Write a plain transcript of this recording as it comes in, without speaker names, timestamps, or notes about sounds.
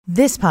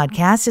This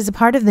podcast is a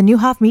part of the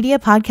Newhoff Media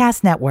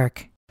Podcast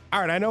Network.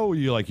 All right, I know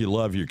you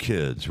love your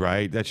kids,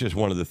 right? That's just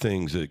one of the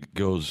things that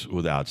goes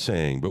without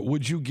saying. But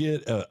would you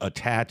get a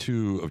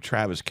tattoo of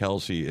Travis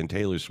Kelce and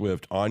Taylor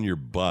Swift on your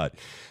butt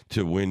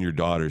to win your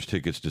daughter's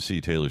tickets to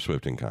see Taylor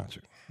Swift in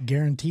concert?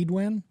 Guaranteed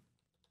win?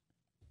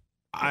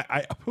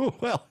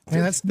 Well,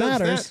 that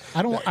matters.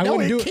 I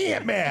wouldn't do it. It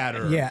can't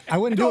matter. Yeah, I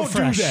wouldn't do it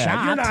for a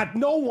shot. You're not.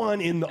 No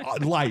one in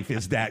life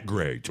is that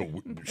great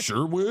to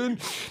sure win.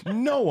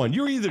 No one.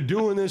 You're either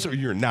doing this or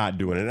you're not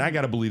doing it. And I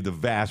got to believe the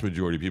vast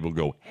majority of people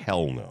go,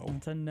 hell no.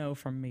 It's a no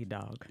from me,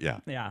 dog. Yeah.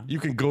 Yeah. You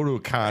can go to a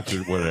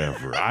concert,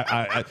 whatever.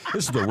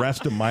 This is the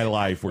rest of my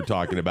life we're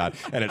talking about.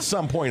 And at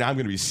some point, I'm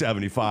going to be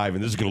 75,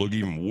 and this is going to look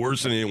even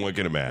worse than anyone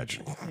can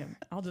imagine. Yeah,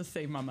 I'll just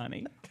save my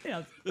money.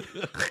 Yeah.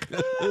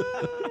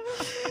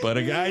 But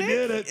a guy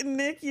did it.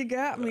 Nick, you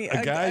got me.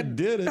 A guy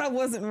did it. I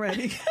wasn't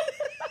ready.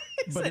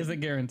 But is it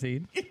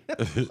guaranteed?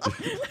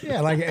 Yeah,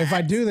 like if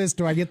I do this,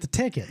 do I get the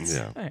tickets?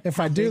 Yeah. If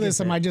I do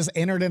this, am I just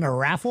entered in a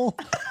raffle?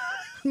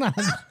 No,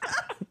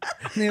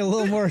 need a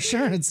little more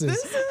assurances.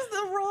 This is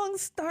the wrong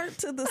start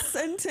to the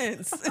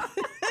sentence.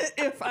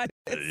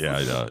 Yeah,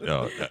 I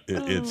know.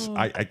 It's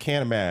I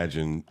can't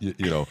imagine.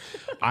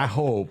 I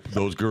hope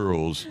those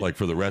girls, like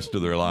for the rest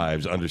of their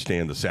lives,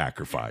 understand the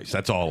sacrifice.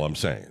 That's all I'm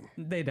saying.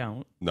 They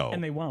don't. No,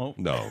 and they won't.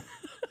 No,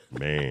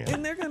 man.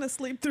 And they're gonna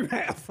sleep through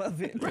half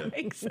of it. Right,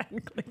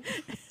 exactly.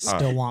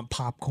 Still want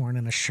popcorn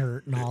and a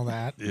shirt and all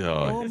that. Yeah.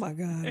 Oh my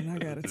God, I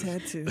got a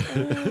tattoo.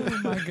 Oh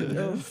my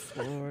goodness,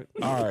 Lord.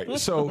 All right,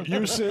 so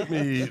you sent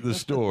me the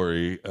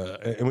story,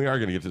 and we are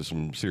going to get to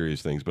some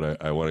serious things,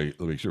 but I want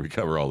to make sure we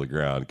cover all the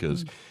ground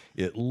because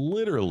it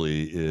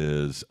literally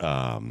is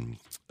a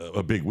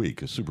big week.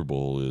 The Super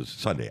Bowl is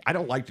Sunday. I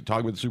don't like to talk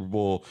about the Super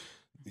Bowl.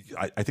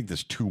 I think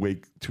this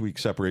two-week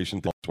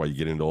separation thing, that's why you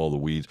get into all the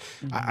weeds.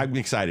 I'm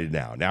excited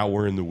now. Now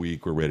we're in the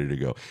week. We're ready to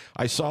go.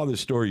 I saw this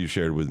story you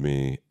shared with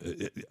me.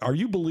 Are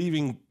you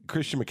believing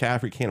Christian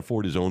McCaffrey can't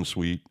afford his own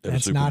suite at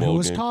That's a Super not Bowl who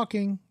was game?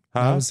 talking.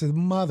 Huh? That was his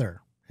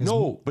mother.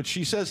 No, but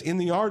she says in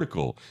the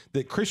article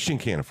that Christian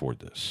can't afford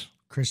this.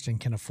 Christian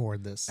can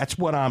afford this. That's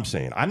what I'm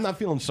saying. I'm not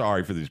feeling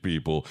sorry for these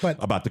people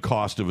about the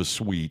cost of a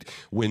suite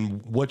when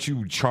what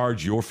you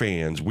charge your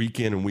fans week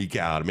in and week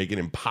out, make it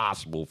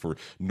impossible for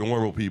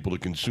normal people to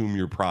consume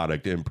your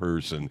product in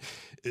person.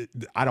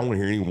 I don't want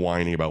to hear any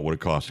whining about what it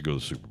costs to go to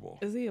the Super Bowl.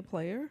 Is he a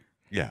player?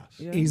 Yes.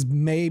 Yeah. He's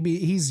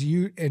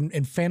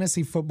in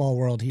fantasy football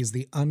world, he's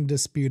the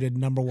undisputed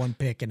number one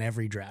pick in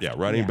every draft. Yeah,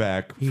 running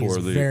back He for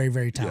is the very,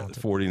 very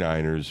talented.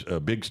 49ers, a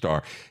big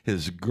star.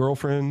 His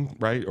girlfriend,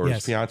 right? Or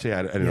his fiance,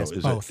 I don't know,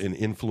 is both. an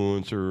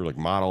influencer, like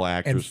model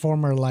actress. And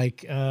former,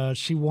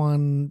 she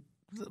won,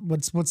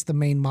 what's the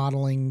main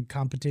modeling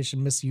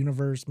competition? Miss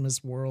Universe,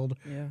 Miss World.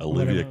 Yeah.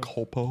 Olivia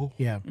Culpo?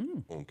 Yeah.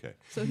 Okay.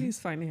 So he's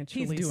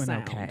financially He's doing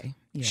sound. okay.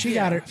 Yeah. She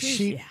got her,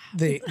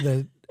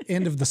 the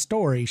end of the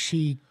story,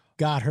 she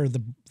got her the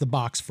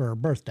box for her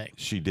birthday.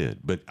 She did,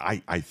 but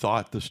I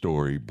thought the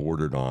story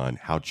bordered on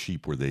how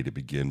cheap were they to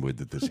begin with,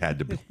 that this had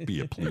to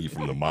be a plea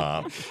from the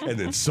mom, and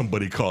then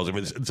somebody calls him.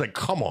 It's like,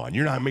 come on,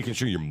 you're not making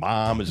sure your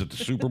mom is at the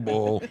Super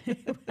Bowl.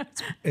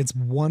 It's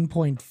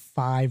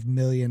 $1.5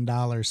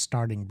 million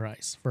starting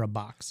price for a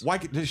box. Why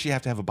does she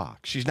have to have a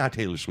box? She's not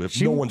Taylor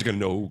Swift. No one's going to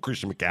know who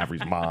Christian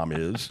McCaffrey's mom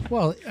is.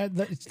 Well,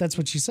 that's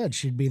what she said.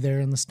 She'd be there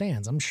in the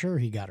stands. I'm sure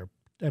he got her.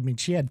 I mean,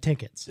 she had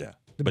tickets. Yeah.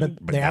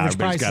 But the average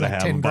price is like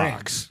 10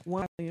 grand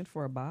 $1 million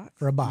for a box.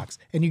 for a box,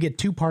 and you get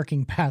 2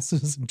 parking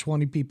passes and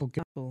 20 people.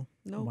 Oh,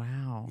 no.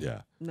 Wow.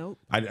 Yeah. Nope.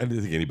 I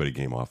didn't think anybody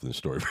came off in the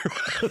story.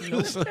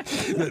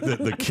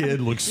 the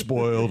kid looks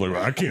spoiled. Like,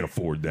 I can't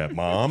afford that,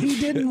 Mom. He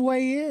didn't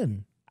weigh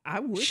in.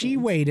 I would. She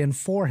weighed in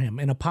for him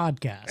in a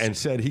podcast. And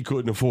said he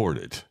couldn't afford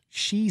it.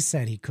 She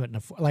said he couldn't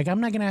afford. Like,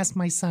 I'm not going to ask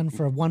my son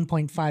for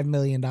 $1.5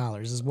 million.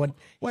 Is what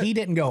he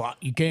didn't go. "Oh,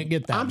 you can't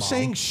get that. I'm Mom."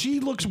 saying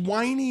she looks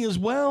whiny as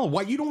well.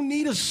 Why? You don't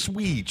need a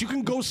suite. You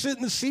can go sit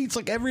in the seats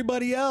like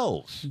everybody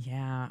else.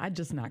 Yeah, I'd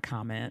just not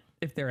comment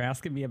if they're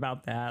asking me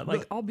about that.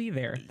 Like, I'll be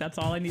there. That's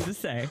all I need to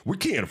say. We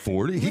can't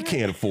afford it. He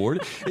can't afford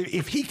it.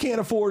 If he can't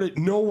afford it,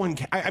 no one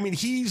can. I mean,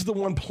 he's the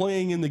one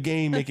playing in the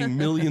game, making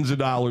millions of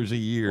dollars a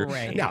year.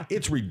 Right. Now,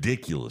 it's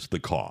ridiculous, the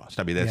cost.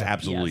 I mean, that's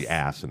absolutely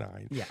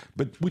asinine. Yeah.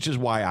 But which is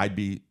why I'd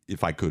be,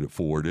 if I could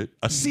afford it,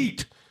 a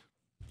seat.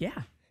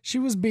 Yeah. She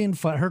was being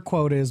fun. Her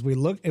quote is,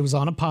 it was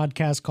on a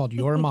podcast called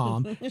Your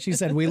Mom. She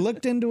said, "We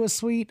looked into a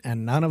suite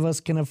and none of us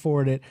can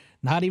afford it.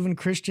 Not even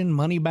Christian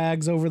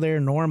Moneybags over there,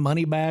 nor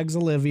Moneybags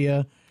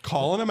Olivia."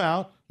 Calling him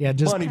out. Yeah,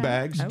 just money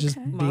bags. just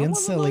Okay. Mom being was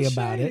a silly little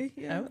about shady. it.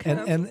 Yeah, Okay.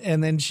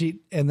 And then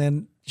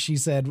she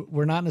said,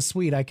 "We're not in a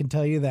suite. I can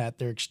tell you that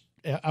they're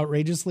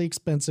outrageously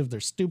expensive. They're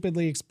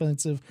stupidly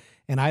expensive.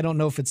 And I don't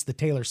know if it's the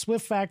Taylor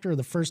Swift factor or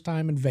the first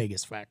time in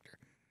Vegas factor."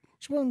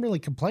 She wasn't really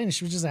complaining.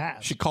 She was just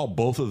asked. She called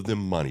both of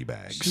them money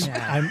bags.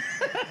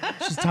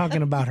 She's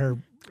talking about her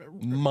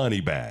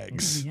money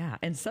bags. Yeah,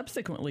 and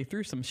subsequently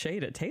threw some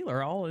shade at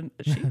Taylor.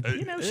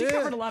 She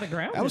covered a lot of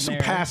ground. That was some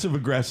there. passive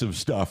aggressive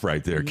stuff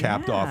right there,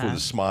 capped off with a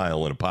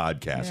smile and a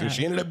podcast. Yeah. And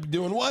she ended up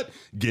doing what?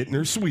 Getting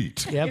her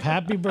suite. Yep.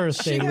 Happy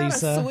birthday, She got a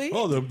Lisa. suite?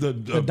 Oh,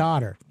 The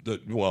daughter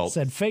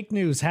said, "Fake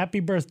news. Happy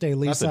birthday, not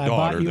Lisa. the I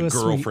daughter, bought you the a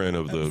suite." girlfriend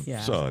of the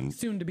son.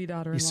 Soon to be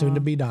daughter-in-law. Your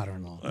soon-to-be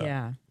daughter-in-law.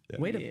 Yeah.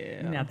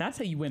 Now that's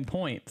how you win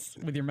points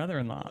with your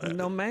mother-in-law.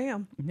 No,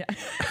 ma'am. Yeah.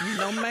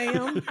 No,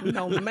 ma'am.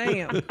 No,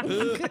 ma'am.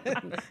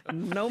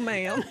 No,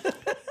 ma'am.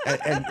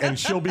 And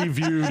she'll be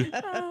viewed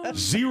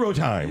 0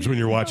 times when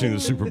you're watching the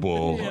Super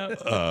Bowl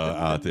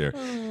out there.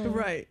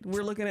 Right.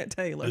 We're looking at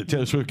Taylor.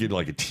 Taylor Swift get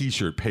like a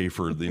T-shirt pay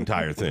for the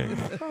entire thing.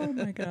 Oh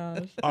my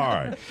gosh. All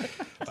right.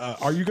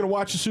 Are you going to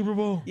watch the Super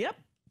Bowl? Yep.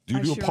 Do you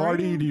I do a sure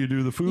party? am. Do you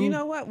do the food? You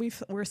know what?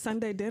 We're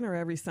Sunday dinner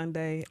every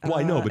Sunday. Well,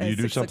 I know, but do you at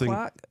do 6 something-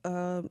 o'clock,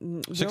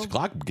 6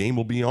 o'clock game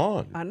will be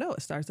on. I know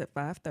it starts at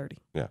 5:30.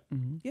 Yeah.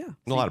 Yeah.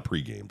 A lot of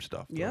pregame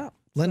stuff. though. Yeah.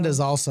 Linda's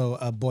also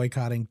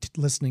boycotting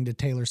listening to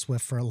Taylor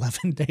Swift for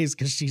 11 days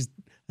because she's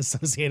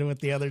associated with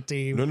the other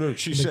team. No.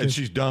 She said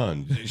she's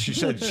done. She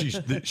said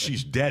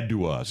she's dead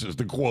to us. Is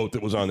the quote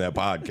that was on that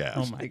podcast.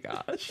 Oh my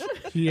gosh.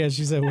 Yeah,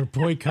 she said we're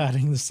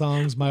boycotting the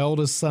songs. My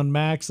oldest son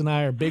Max and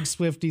I are big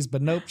Swifties,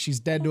 but nope, she's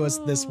dead to us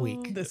this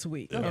week. This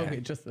week.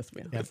 Okay, just this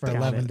week. Yeah, for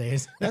 11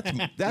 days.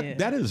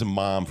 That is a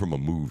mom from a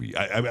movie.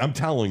 I'm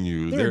telling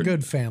you, They're a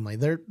good family.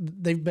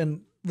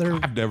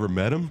 I've never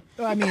met him.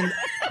 I mean,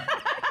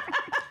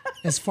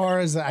 as far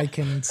as I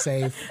can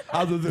say,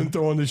 Other than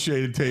throwing the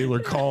shade at Taylor,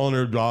 calling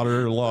her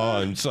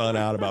daughter-in-law and son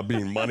out about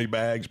being money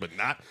bags, but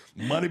not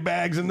money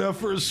bags enough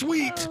for a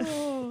suite.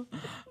 Oh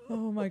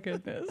my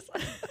goodness.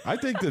 I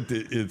think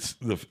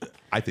that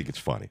I think it's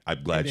funny.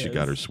 I'm glad she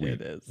got her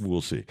suite. It is.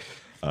 We'll see.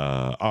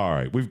 All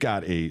right, we've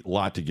got a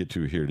lot to get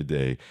to here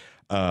today.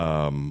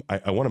 I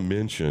want to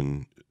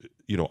mention.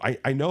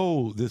 I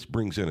know this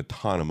brings in a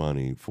ton of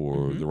money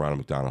for the Ronald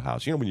McDonald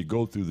House. When you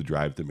go through the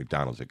drive-through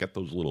McDonald's, they got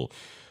those little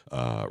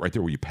right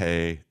there where you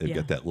pay. They've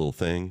got that little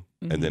thing,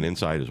 and then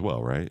inside as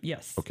well, right?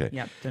 Yes. Okay.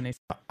 Yep.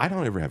 Donation. I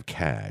don't ever have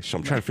cash, so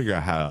I'm trying to figure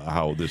out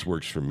how this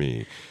works for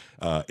me.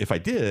 If I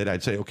did,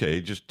 I'd say,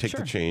 okay, just take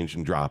the change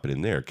and drop it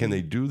in there. Can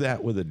they do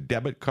that with a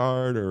debit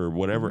card or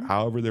whatever,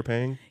 however they're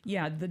paying?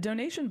 Yeah, the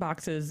donation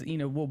boxes,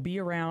 will be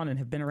around and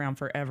have been around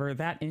forever.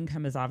 That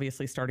income is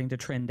obviously starting to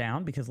trend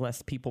down because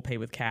less people pay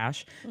with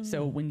cash.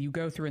 So when you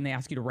go through and they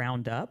ask you to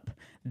round up,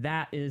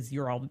 that is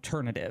your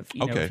alternative,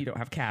 if you don't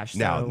have cash.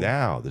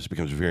 Now this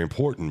becomes very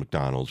important,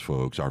 McDonald's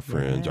folks, our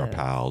friends, our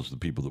pals, the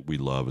people that we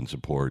love and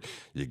support.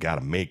 You got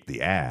to make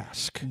the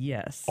ask.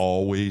 Yes.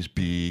 Always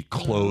be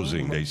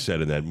closing, they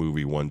said in that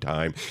movie one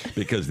time,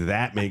 because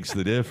that makes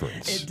the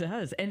difference. It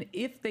does. And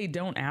if they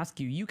don't ask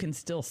you, you can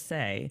still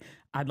say,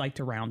 I'd like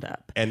to round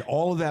up. And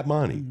all of that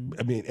money,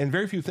 I mean, and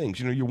very few things,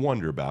 you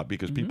wonder about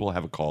because people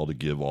have a call to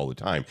give all the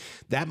time.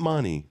 That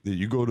money that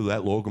you go to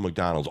that local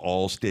McDonald's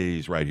all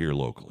stays right here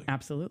locally.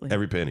 Absolutely.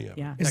 Every penny of it.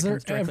 Yeah, that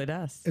comes directly to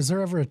us. Is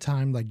there ever a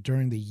time like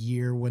during the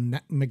year when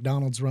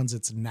McDonald's runs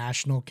its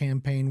national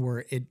campaign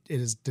where it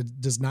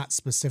does not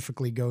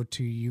specifically go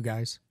to you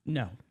guys?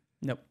 No.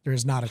 Nope.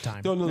 There's not a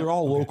time. No, they're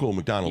all local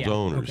McDonald's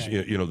owners.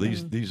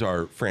 Okay. These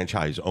are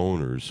franchise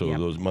owners, so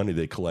those money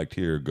they collect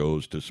here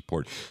goes to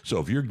support. So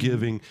if you're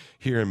giving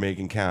here in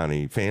Macon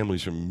County,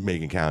 families from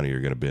Macon County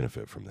are going to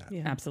benefit from that.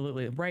 Yeah.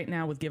 Absolutely. Right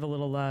now with Give a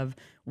Little Love,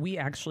 we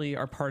actually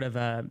are part of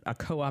a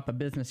co-op, a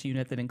business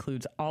unit that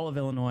includes all of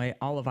Illinois,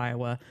 all of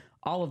Iowa.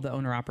 All of the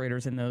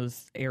owner-operators in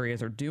those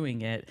areas are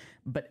doing it,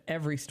 but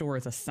every store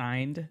is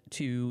assigned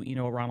to,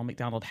 a Ronald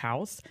McDonald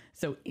House.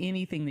 So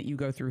anything that you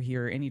go through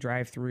here, any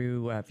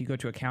drive-through, if you go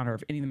to a counter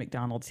of any of the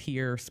McDonald's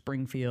here,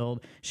 Springfield,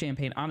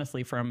 Champaign,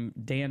 honestly, from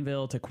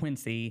Danville to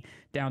Quincy,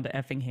 down to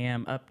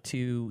Effingham, up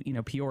to,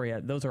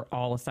 Peoria, those are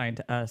all assigned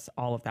to us.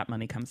 All of that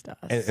money comes to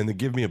us. And to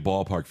give me a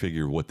ballpark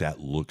figure of what that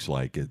looks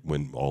like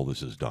when all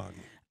this is done.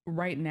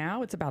 Right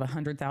now, it's about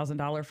 $100,000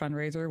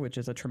 fundraiser, which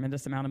is a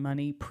tremendous amount of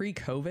money.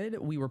 Pre-COVID,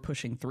 we were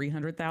pushing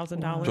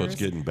 $300,000. So it's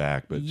getting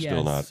back, but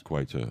still not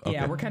quite to. Okay.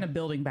 Yeah, we're kind of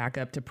building back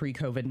up to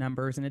pre-COVID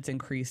numbers, and it's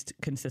increased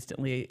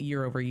consistently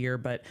year over year.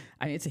 But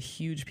it's a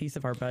huge piece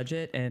of our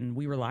budget, and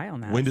we rely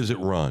on that. When does it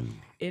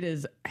run? It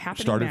is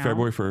happening Started now,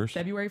 February 1st?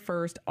 February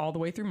 1st, all the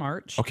way through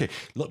March. Okay,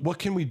 what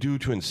can we do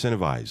to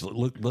incentivize?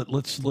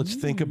 Let's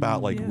think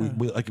about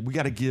we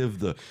got to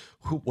give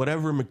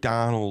whatever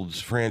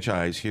McDonald's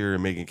franchise here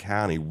in Macon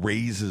County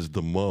raises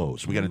the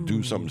most. We got to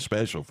do something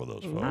special for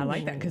those folks. I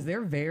like that because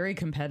they're very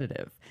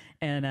competitive,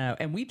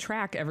 and we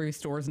track every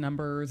store's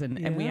numbers,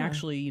 and we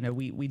actually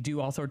we do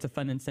all sorts of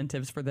fun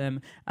incentives for them.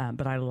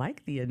 But I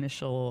like the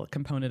initial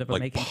component of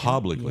making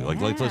publicly,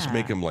 let's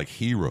make them like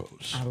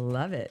heroes. I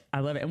love it,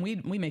 and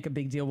we make a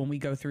big deal when we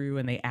go through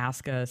and they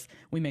ask us.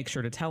 We make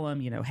sure to tell them,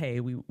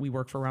 hey, we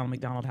work for Ronald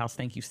McDonald House.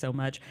 Thank you so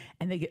much,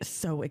 and they get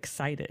so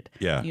excited.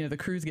 Yeah, the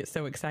crews get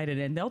so excited,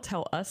 and they'll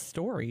tell us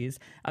stories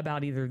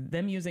about either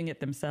them using it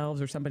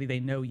themselves or somebody they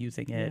know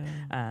using it.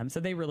 So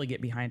they really get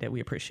behind it.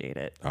 We appreciate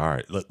it. All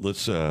right,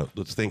 let's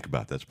let's think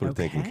about that. Let's put a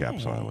thinking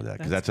caps on with that,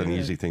 because that's That's an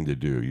good. easy thing to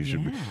do. You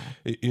should,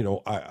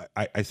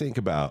 I think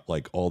about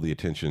like all the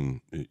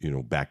attention,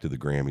 back to the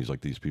Grammys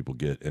like these people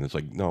get, and it's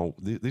like, no,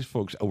 these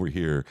folks over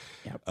here,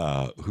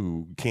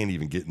 who can't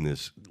even get in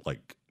this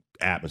like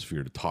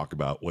atmosphere to talk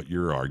about what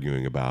you're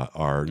arguing about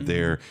are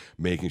there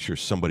making sure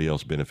somebody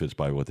else benefits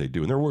by what they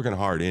do, and they're working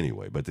hard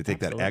anyway, but they take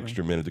that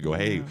extra minute to go,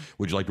 hey,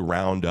 would you like to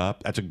round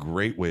up? That's a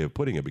great way of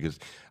putting it, because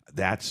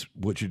that's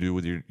what you do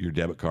with your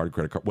debit card,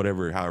 credit card,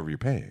 whatever, however you're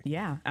paying.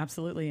 Yeah,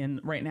 absolutely. And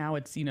right now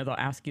it's, they'll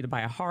ask you to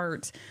buy a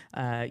heart.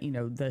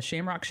 The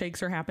Shamrock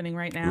Shakes are happening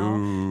right now.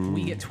 Ooh.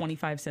 We get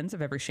 25 cents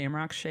of every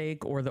Shamrock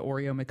Shake or the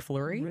Oreo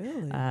McFlurry.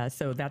 Really?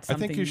 So that's I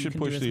something think you should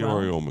can push do as the well.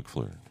 Oreo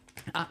McFlurry.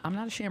 I'm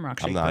not a Shamrock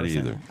Shake I'm not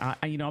person.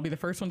 either. I'll be the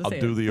first one to I'll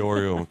say do it. the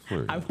Oreo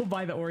McFlurry. I will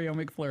buy the Oreo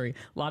McFlurry.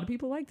 A lot of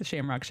people like the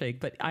Shamrock Shake,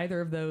 but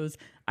either of those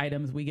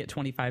items, we get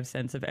 25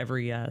 cents of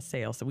every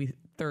sale. So we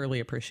thoroughly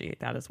appreciate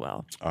that as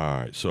well. All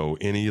right. So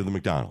any of the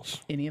McDonald's.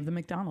 Any of the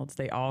McDonald's,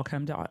 they all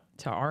come to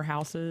our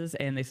houses,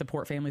 and they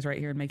support families right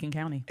here in Macon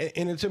County.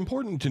 And it's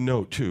important to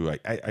note, too,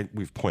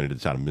 we've pointed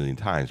this out a million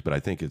times, but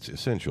I think it's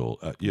essential.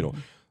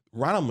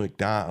 Ronald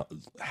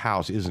McDonald's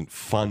house isn't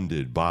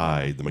funded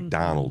by the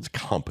McDonald's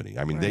company.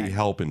 I mean, they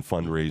help in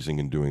fundraising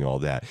and doing all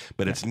that,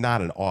 but it's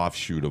not an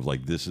offshoot of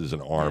like, this is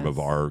an arm of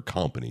our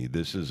company.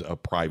 This is a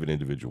private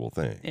individual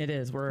thing. It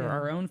is. We're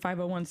our own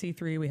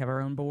 501c3. We have our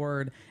own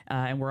board,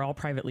 and we're all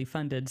privately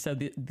funded. So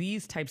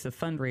these types of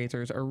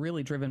fundraisers are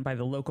really driven by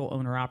the local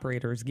owner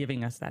operators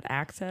giving us that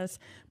access.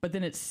 But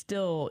then it's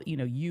still,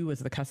 you as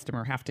the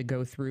customer have to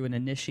go through and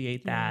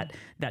initiate that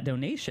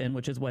donation,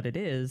 which is what it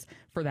is,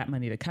 for that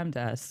money to come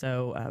to us.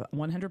 So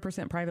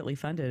 100% privately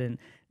funded. And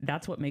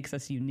that's what makes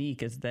us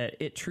unique, is that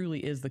it truly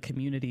is the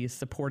community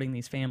supporting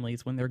these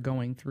families when they're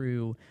going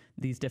through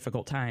these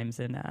difficult times.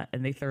 And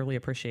they thoroughly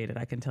appreciate it.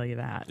 I can tell you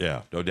that.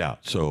 Yeah, no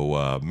doubt.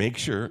 So make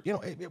sure,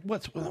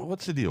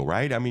 what's the deal,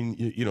 right? I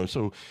mean,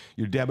 so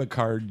your debit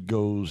card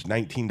goes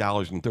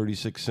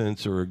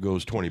 $19.36 or it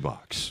goes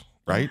 $20.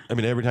 Right? I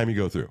mean, every time you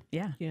go through.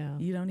 Yeah.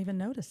 You don't even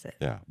notice it.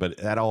 Yeah. But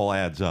that all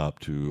adds up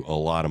to a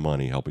lot of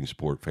money helping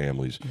support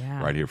families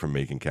right here from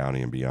Macon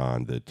County and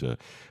beyond, that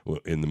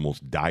in the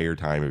most dire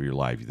time of your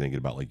life, you're thinking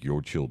about like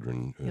your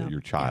children, your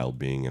child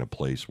being in a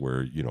place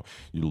where, you're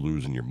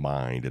losing your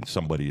mind, and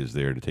somebody is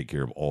there to take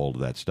care of all of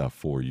that stuff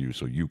for you,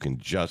 so you can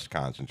just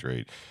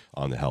concentrate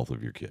on the health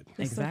of your kid.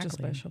 It's such a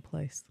special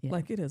place. Yeah.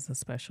 Like, it is a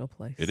special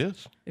place. It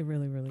is. It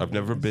really, really I've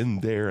never been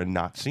there and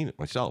not seen it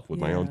myself with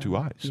my own two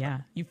eyes.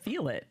 Yeah. You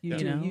feel it.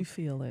 You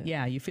feel it.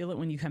 Yeah, you feel it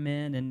when you come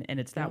in, and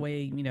it's that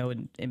way,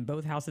 in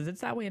both houses.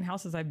 It's that way in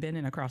houses I've been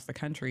in across the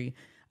country,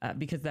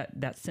 because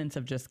that sense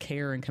of just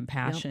care and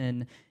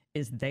compassion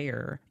is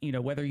there,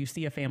 whether you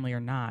see a family or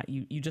not.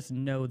 You just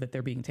know that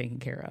they're being taken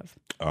care of.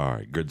 All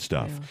right, good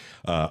stuff.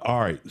 All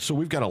right, so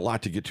we've got a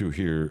lot to get to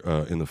here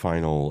in the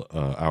final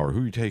hour.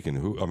 Who are you taking?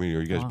 Are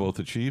you guys both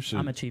the Chiefs?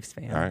 I'm a Chiefs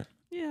fan. All right.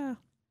 Yeah,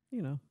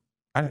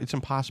 It's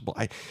impossible.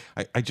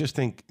 I just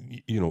think,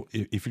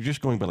 if you're just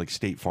going by like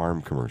State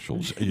Farm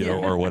commercials,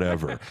 or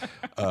whatever.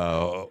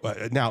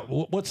 Now,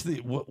 what's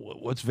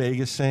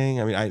Vegas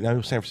saying? I mean, I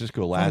know San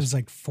Francisco It was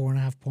like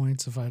 4.5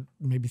 points,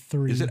 maybe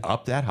 3. Is it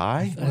up that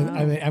high?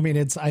 I mean,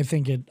 I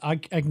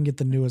can get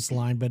the newest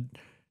line, but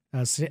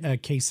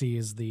KC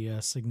is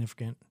the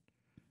significant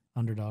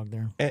underdog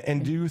there.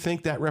 And do you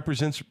think that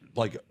represents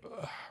like,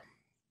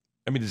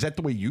 is that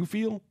the way you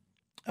feel?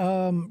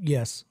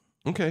 Yes.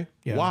 Okay.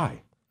 Yeah.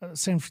 Why?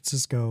 San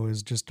Francisco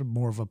is just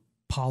more of a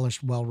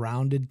polished,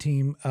 well-rounded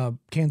team.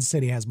 Kansas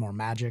City has more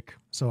magic.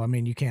 So,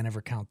 you can't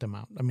ever count them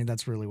out.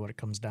 That's really what it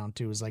comes down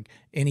to, is like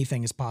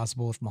anything is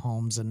possible with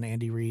Mahomes and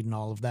Andy Reid and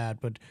all of that.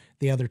 But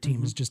the other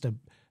team is just a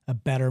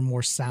better,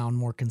 more sound,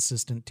 more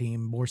consistent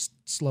team, more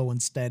slow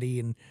and steady,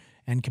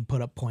 and can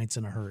put up points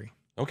in a hurry.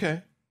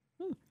 Okay.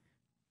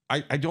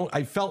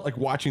 I felt like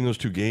watching those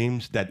two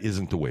games, that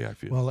isn't the way I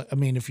feel. Well,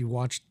 if you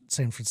watched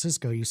San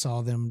Francisco, you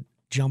saw them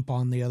jump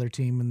on the other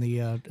team in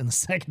the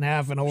second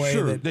half in a way.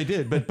 Sure, they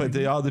did, but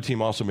the other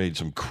team also made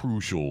some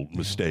crucial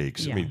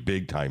mistakes. Yeah.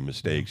 Big time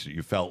mistakes.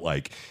 You felt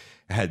like,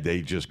 had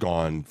they just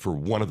gone for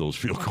one of those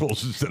field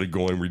goals instead of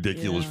going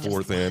ridiculous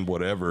fourth and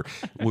whatever,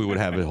 we would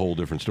have a whole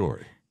different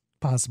story.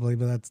 Possibly,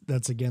 but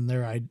that's again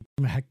there.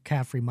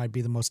 McCaffrey might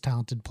be the most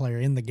talented player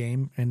in the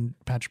game, and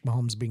Patrick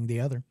Mahomes being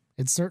the other.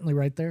 It's certainly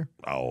right there.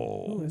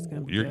 Oh,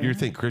 you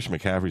think Christian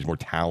McCaffrey's more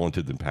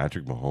talented than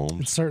Patrick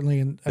Mahomes? It's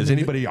certainly. Is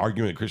anybody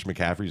arguing that Christian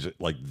McCaffrey's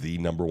like the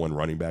number one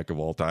running back of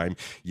all time?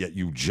 Yet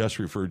you just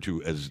referred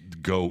to as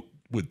GOAT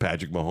with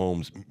Patrick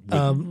Mahomes.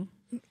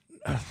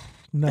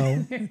 No,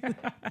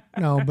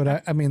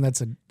 but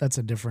that's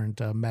a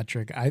different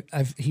metric.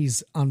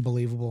 He's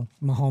unbelievable.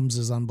 Mahomes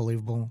is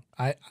unbelievable.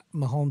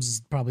 Mahomes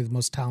is probably the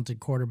most talented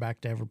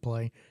quarterback to ever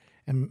play.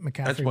 And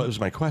McCaffrey. That's what was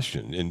my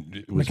question.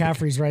 And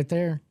McCaffrey's right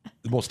there.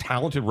 The most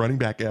talented running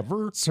back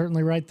ever?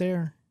 Certainly right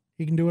there.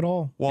 He can do it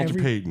all. Walter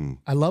Payton.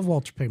 I love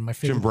Walter Payton. My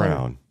favorite Jim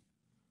Brown.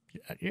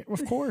 player. Yeah,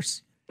 of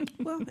course.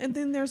 Well, and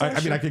then there's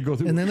I could go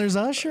through. And then there's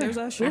Usher. There's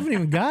Usher. We haven't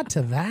even got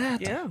to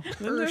that. Yeah.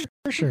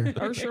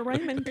 Usher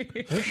Raymond.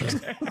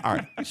 All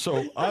right.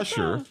 So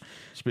Usher,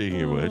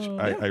 speaking of which,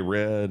 I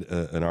read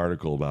an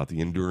article about the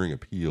enduring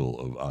appeal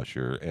of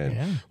Usher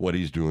and what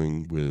he's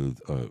doing with,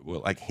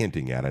 well, like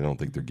hinting at. I don't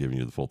think they're giving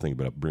you the full thing,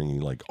 but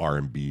bringing like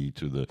R&B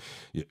to the,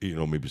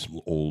 maybe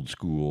some old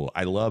school.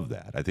 I love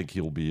that. I think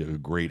he'll be a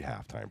great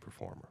halftime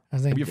performer. I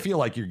think you feel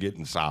like you're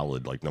getting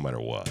solid, like no matter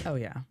what. Oh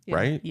yeah.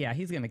 Right? Yeah,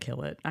 he's gonna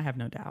kill it. I have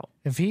no doubt.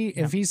 if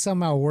he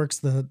somehow works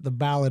the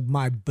ballad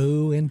 "My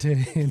Boo" into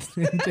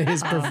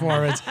his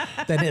performance,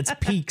 then it's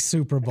peak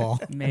Super Bowl.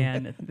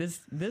 Man,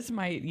 this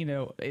might,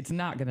 it's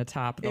not going to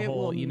top the It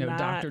whole, will not,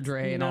 Dr.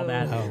 Dre and all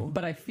that. No.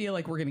 But I feel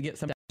like we're going to get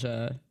some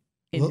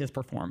in his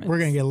performance. We're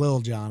gonna get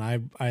Lil Jon,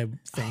 I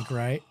think,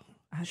 right?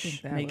 I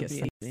think that Make would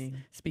it be amazing.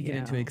 speak it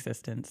into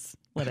existence.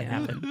 Let it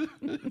happen.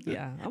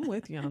 Yeah, I'm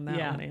with you on that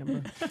Yeah. one,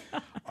 Amber.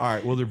 All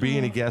right. Will there be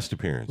any guest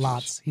appearances?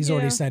 Lots. He's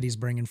already said he's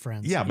bringing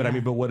friends. Yeah, but I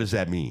mean, but what does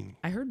that mean?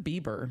 I heard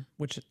Bieber,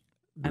 which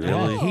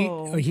Really?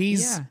 Oh,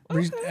 He's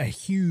Yeah. a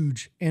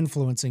huge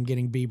influence in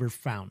getting Bieber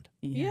found.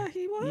 Yeah,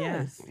 he was.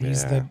 Yeah.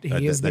 He's that,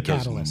 he is the that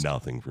does catalyst.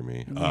 nothing for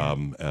me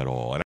at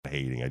all. And I'm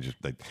hating. I just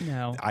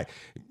No.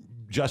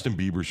 Justin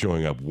Bieber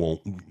showing up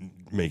won't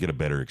make it a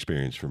better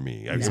experience for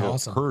me. I've He's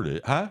awesome. heard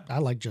it, huh? I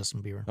like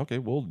Justin Bieber. Okay,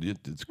 well,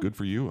 it's good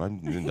for you. I'm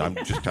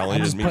just telling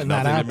you, just it means putting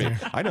that nothing out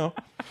to me. I know.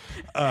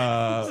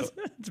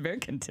 It's very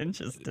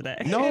contentious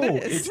today. No,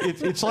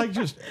 it's like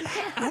just.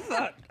 I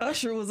thought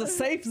Usher was a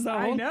safe zone.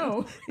 I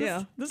know.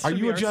 Yeah. This Are should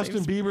you be a our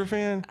Justin safe Bieber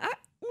fan?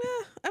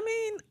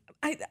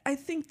 I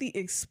think the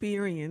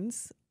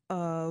experience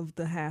of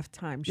the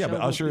halftime show. Yeah, but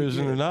would Usher be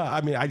isn't good. enough.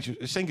 I mean, I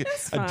just think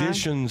fine.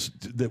 additions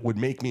that would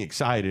make me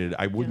excited.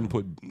 I wouldn't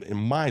put in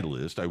my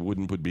list. I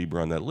wouldn't put Bieber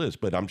on that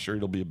list, but I'm sure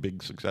it'll be a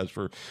big success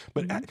for.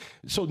 But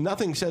so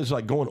nothing says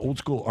like going old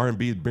school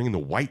R&B, bringing the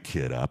white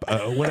kid up.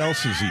 What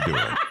else is he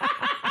doing?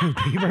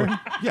 Bieber?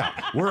 Yeah,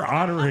 we're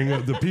honoring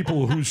the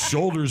people whose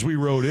shoulders we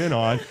rode in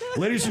on.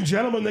 Ladies and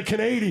gentlemen, the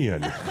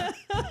Canadian.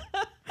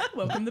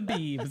 Welcome to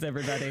Biebs,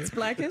 everybody. It's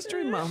Black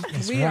History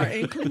Month. We are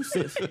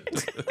inclusive.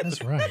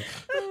 That's right.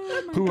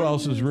 Who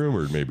else is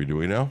rumored? Maybe, do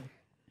we know?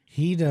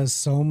 He does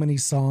so many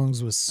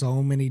songs with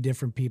so many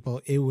different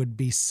people. It would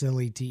be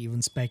silly to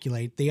even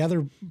speculate. The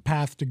other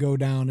path to go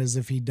down is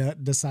if he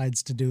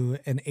decides to do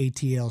an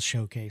ATL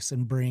showcase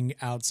and bring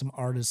out some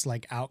artists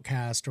like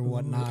Outkast or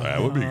whatnot.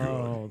 That would be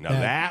good. Now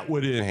that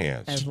would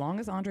enhance. As long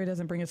as Andre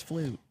doesn't bring his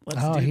flute. Let's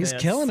Oh, do he's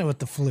this. killing it with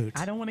the flute.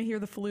 I don't want to hear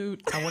the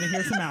flute. I want to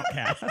hear some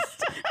Outkast.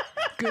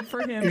 Good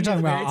for him. You're He's talking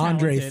about very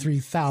Andre talented.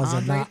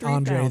 3000, not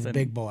Andre the 3000.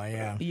 Big Boy.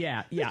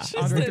 Yeah. Yeah. She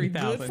Andre said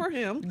 3000. good for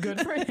him.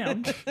 Good for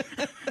him.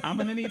 I'm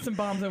going to need some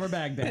bombs over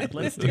Baghdad.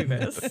 Let's do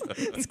this.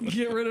 Let's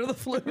get rid of the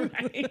flute.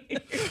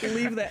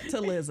 Leave that to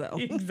Lizzo.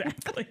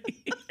 Exactly.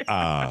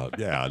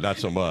 Yeah, not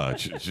so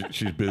much.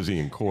 She's busy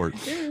in court.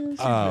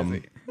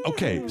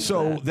 Okay,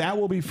 so that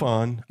will be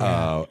fun.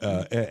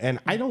 And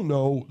I don't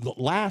know.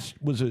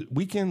 Was it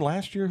weekend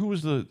last year? Who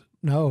was the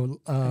No,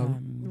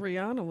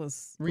 Rihanna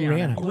was.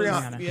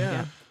 Rihanna.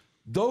 Yeah.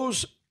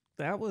 those?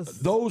 That was.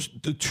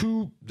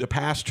 The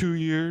past 2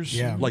 years,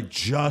 Yeah. like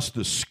just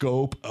the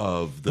scope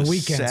of the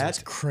Weeknd's set was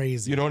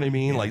crazy. You know what I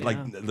mean? Like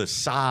the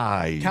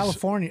size.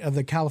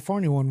 the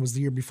California one was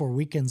the year before.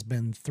 Weekend's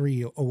been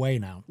 3 away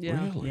now.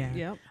 Yeah. Really? Yeah.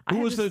 Yep. Who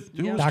was the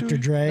Dr.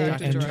 Dre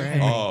Dr. and, Dre.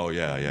 and Oh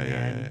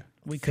yeah.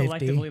 We 50.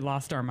 collectively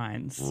lost our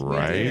minds.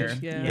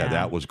 Right? Yeah.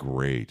 That was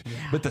great.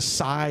 But the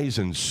size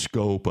and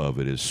scope of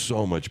it is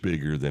so much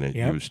bigger than it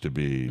Yep. used to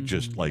be.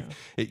 Just like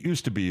it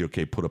used to be,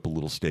 okay, put up a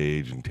little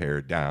stage and tear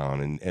it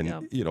down. And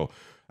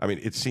I mean,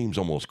 it seems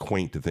almost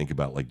quaint to think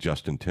about like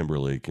Justin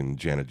Timberlake and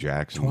Janet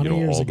Jackson, 20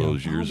 years all ago.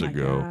 those years Oh my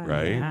ago, God.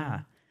 right? Yeah.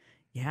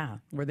 Yeah.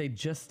 Where they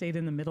just stayed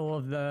in the middle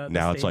of the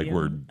Now it's like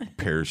we're stadium.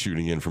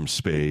 parachuting in from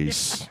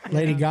space.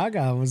 Lady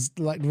Gaga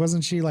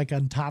wasn't she like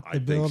on top of the I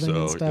think building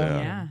and so, stuff? yeah.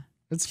 Yeah.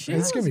 It's She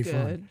was gonna be good.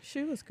 fun.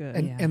 She was good.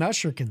 And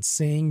Usher can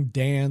sing,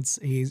 dance.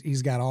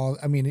 He's got all.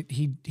 I mean,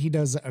 he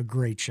does a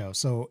great show.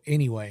 So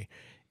anyway,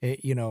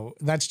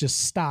 that's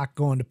just stock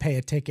going to pay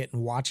a ticket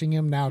and watching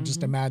him. Now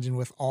just imagine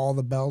with all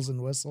the bells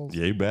and whistles.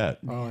 Yeah, you bet.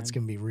 Oh, it's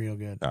gonna be real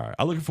good. All right.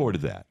 I'm looking forward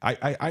to that.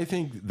 I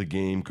think the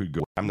game could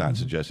go. I'm not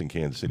suggesting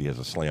Kansas City has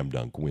a slam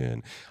dunk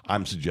win.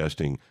 I'm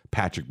suggesting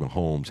Patrick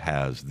Mahomes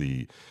has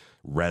the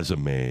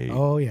resume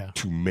Oh yeah.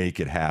 to make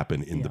it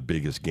happen in the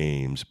biggest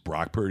games.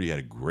 Brock Purdy had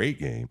a great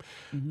game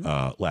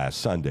last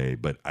Sunday,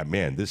 but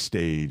man, this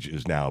stage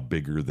is now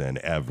bigger than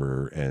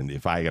ever. And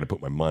if I got to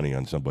put my money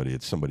on somebody,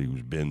 it's somebody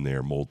who's been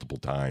there multiple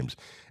times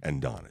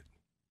and done it.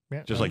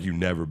 Yeah. Just like you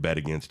never bet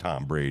against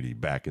Tom Brady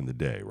back in the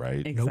day,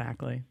 right?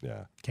 Exactly.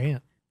 Yeah.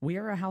 Can't. We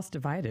are a house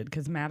divided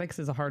because Maddox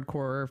is a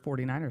hardcore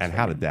 49ers And fan.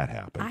 how did that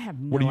happen? I have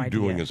What no are you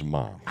doing idea. as a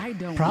mom? I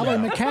don't Probably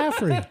know.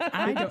 McCaffrey.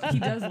 I don't. He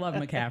does love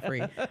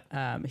McCaffrey.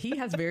 He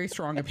has very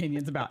strong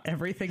opinions about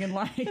everything in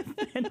life,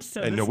 and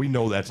so And no, we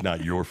know that's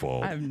not your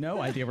fault. I have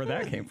no idea where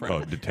that came from.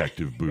 Oh,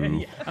 Detective Boo.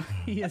 Yeah,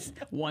 he is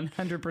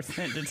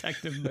 100%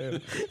 Detective Boo.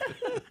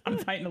 I'm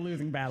fighting a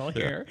losing battle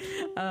here.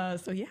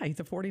 So yeah, he's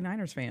a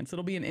 49ers fan. So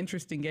it'll be an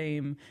interesting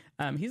game.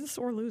 He's a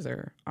sore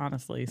loser,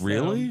 honestly. So,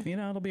 Really?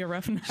 It'll be a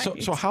rough night.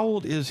 So how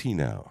old is he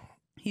now?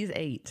 He's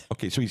 8.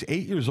 Okay, so he's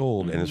 8 years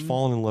old and has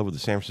fallen in love with the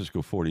San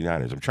Francisco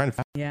 49ers. I'm trying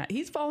to Yeah,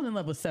 he's fallen in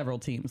love with several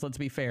teams, let's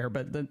be fair,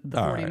 but the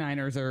All right.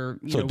 49ers are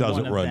So it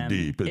doesn't one of run them.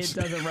 deep. It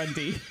doesn't run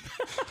deep.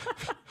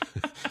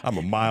 I'm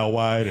a mile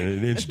wide and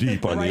an inch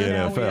deep on Right the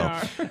now we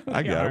NFL. are.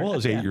 I got it. Well,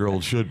 as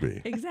 8-year-old should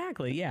be.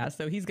 Exactly. Yeah.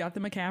 So he's got the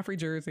McCaffrey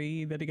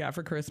jersey that he got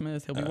for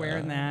Christmas. He'll be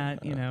wearing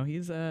that.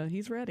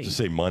 He's ready. Does it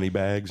say money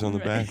bags on the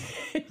back?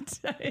 it's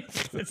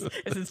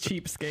his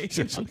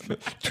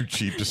cheapskate. Too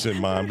cheap to send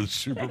mom to the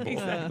Super Bowl.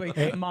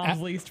 Exactly.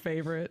 Mom's least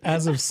favorite.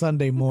 As of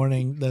Sunday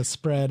morning, the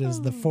spread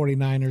is the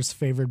 49ers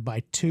favored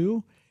by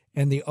 2.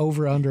 And the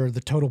over-under,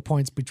 the total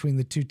points between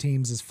the two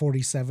teams is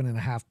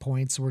 47.5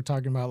 points. So we're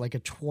talking about like a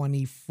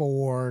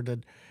 24 to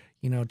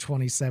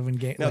 27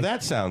 game. Now like,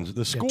 that sounds,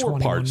 the score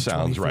 21, part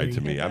sounds right to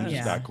 23. me. I'm just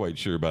Yeah. not quite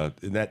sure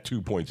about, and that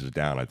 2 points is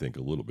down, I think,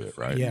 a little bit,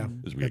 right? Yeah,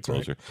 As we get that's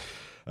right.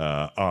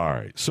 closer. All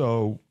right.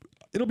 So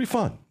it'll be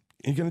fun.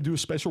 You going to do a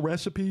special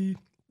recipe?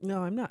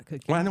 No, I'm not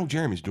cooking. Well, I know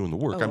Jeremy's doing the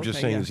work. Oh, I'm just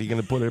okay, saying, yeah. is he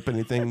going to put up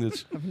anything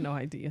that's, I have no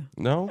idea.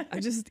 no? I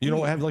just You don't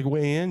eat. have like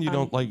weigh in? You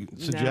don't like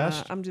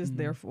suggest? Nah, I'm just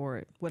there for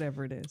it,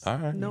 whatever it is. All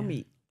right. No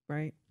meat,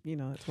 right?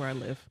 That's where I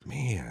live.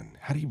 Man,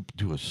 how do you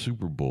do a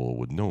Super Bowl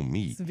with no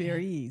meat? It's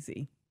very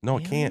easy. No,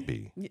 it can't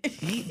be.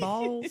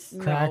 Meatballs,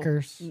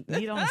 crackers,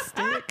 meat on a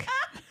stick,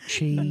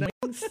 cheese,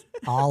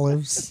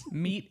 olives,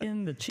 meat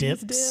in the cheese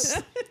dips,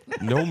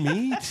 dip. No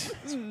meat?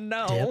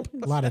 No.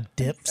 dip, a lot of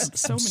dips,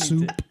 some many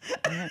soup,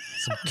 Yeah.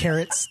 some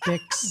carrot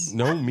sticks.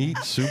 No meat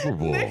Super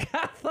Bowl. I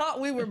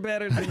thought we were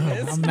better than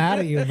this. I'm mad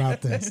at you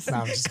about this.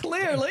 No,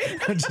 Clearly.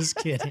 I'm just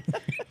kidding.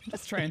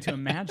 Just trying to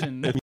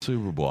imagine.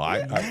 Super Bowl.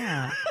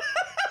 Yeah.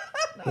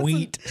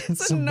 Wheat, It's a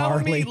some no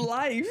barley. meat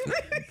life.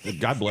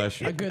 God bless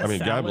you. A good I mean,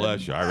 God salad.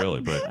 bless you. I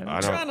really, but I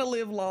I'm trying don't. to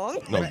live long.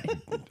 No,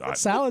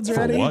 Salad's for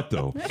ready. what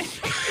though?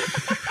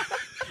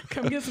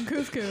 Come get some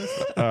couscous.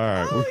 All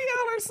right. Oh,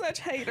 y'all are such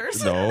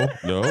haters. Nope.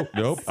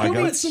 I We'll got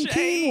get some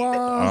shade. quinoa.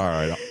 All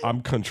right,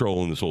 I'm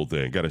controlling this whole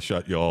thing. Got to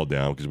shut you all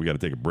down because we got to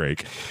take a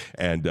break.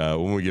 And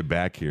when we get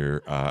back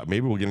here,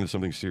 maybe we'll get into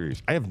something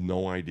serious. I have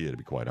no idea, to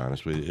be quite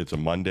honest with you. It's a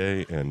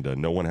Monday, and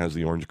no one has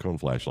the orange cone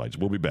flashlights.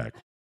 We'll be back.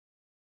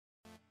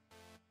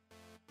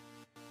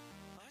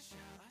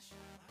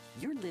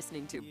 You're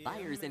listening to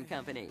Byers &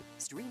 Company,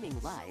 streaming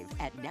live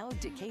at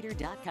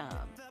nowdecatur.com.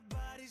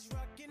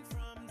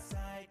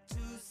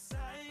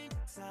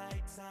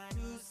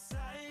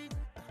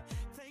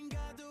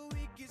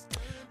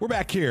 We're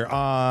back here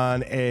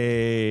on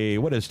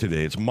what is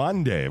today? It's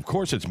Monday. Of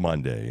course it's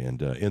Monday.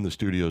 And in the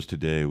studios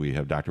today, we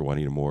have Dr.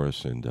 Juanita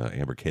Morris and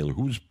Amber Kaylor,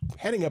 who's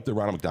heading up the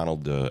Ronald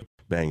McDonald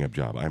bang-up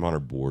job. I'm on her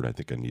board. I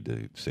think I need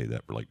to say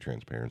that for like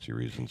transparency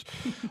reasons.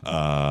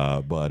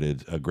 But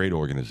it's a great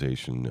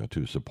organization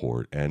to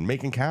support. And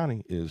Macon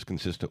County is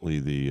consistently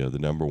the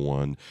number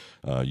one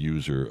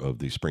user of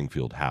the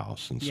Springfield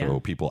House. And so Yeah.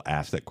 people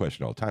ask that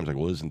question all the time. It's like,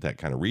 well, isn't that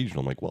kind of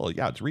regional? I'm like, well,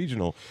 yeah, it's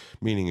regional,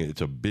 meaning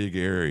it's a big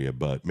area,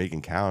 but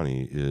Macon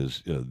County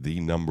is the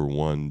number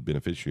one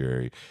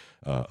beneficiary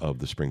of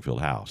the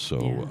Springfield House.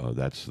 So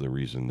that's the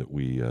reason that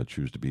we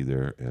choose to be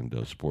there and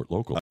support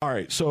local. All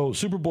right, so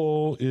Super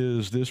Bowl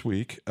is this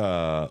week.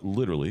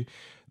 Literally,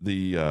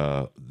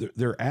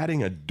 they're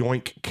adding a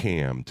doink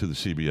cam to the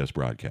CBS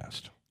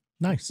broadcast.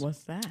 Nice.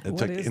 What's that? It's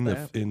What like is in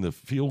that? the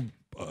field.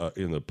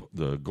 In the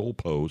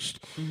goalpost,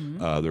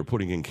 they're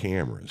putting in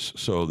cameras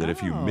so that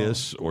if you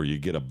miss or you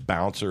get a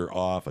bouncer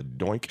off a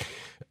doink,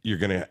 you're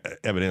going to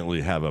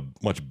evidently have a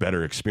much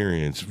better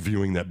experience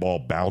viewing that ball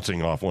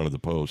bouncing off one of the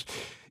posts.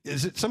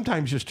 Is it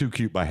sometimes just too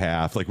cute by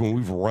half? Like when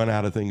we've run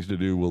out of things to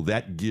do, will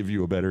that give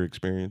you a better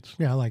experience?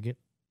 Yeah, I like it.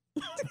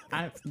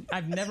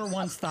 I've never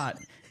once thought,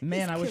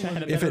 man, I wish I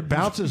had a If better it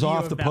bounces view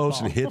off of the that post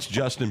ball. and hits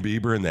Justin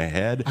Bieber in the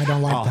head, I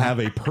don't like I'll that. have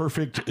a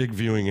perfect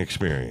viewing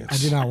experience. I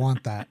do not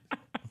want that.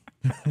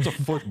 It's a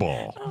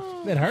football.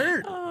 It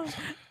hurt.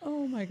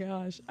 Oh my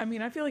gosh. I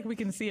mean, I feel like we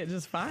can see it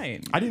just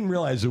fine. I didn't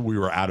realize that we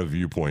were out of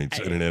viewpoints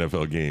in an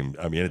NFL game.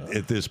 I mean,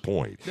 at this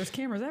point. There's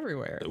cameras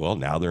everywhere. Well,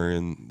 now they're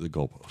in the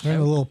goalpost. They're in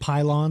the little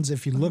pylons.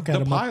 If you look at The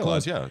them up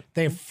pylons, close, yeah.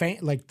 they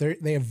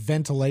have they have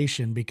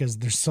ventilation because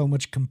there's so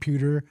much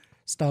computer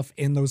stuff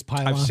in those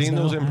pylons. I've seen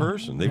now. those in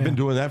person. They've been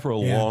doing that for a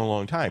Yeah. long,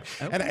 long time.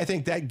 And I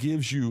think that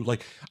gives you,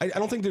 like, I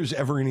don't think there's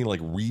ever any, like,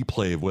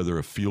 replay of whether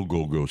a field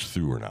goal goes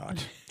through or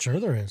not. Sure,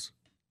 there is.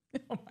 Oh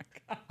my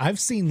God. I've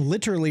seen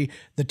literally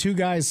the two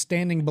guys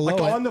standing below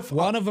Like it, on the-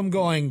 one of them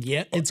going,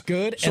 "Yeah, it's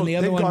good," So and the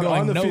other they've one gone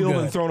going, on the "No field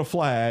good." and thrown a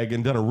flag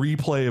and done a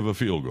replay of a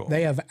field goal.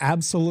 They have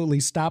absolutely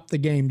stopped the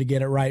game to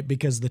get it right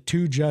because the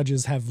two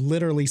judges have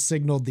literally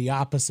signaled the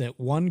opposite: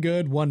 one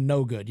good, one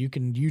no good. You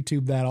can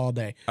YouTube that all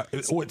day.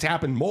 It's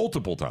happened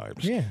multiple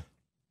times. Yeah,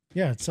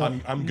 yeah. So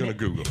I'm going to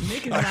Google.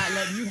 Nick is not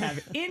letting you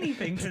have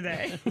anything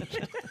today.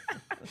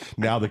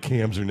 Now the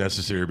cams are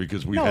necessary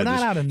because we've no, had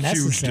not out of this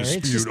huge necessary.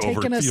 It's just dispute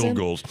over taking us field in.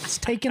 goals. It's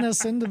taking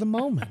us into the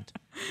moment.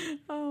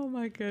 Oh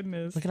my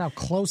goodness. Look at how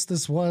close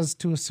this was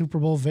to a Super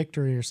Bowl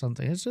victory or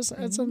something. It's just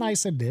it's a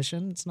nice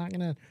addition. It's not going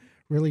to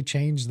really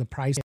change the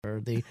price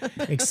or the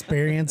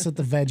experience at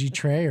the veggie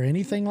tray or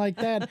anything like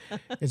that.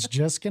 It's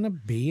just going to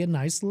be a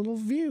nice little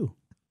view.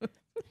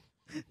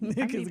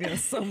 Nick has got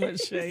so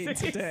much shade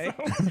today.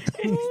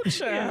 Ooh,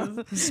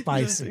 child.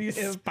 Spicy.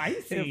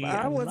 Spicy. If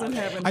I wasn't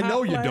having I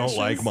know hot you don't flashes,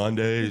 like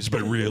Mondays,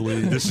 but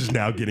really, this is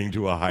now getting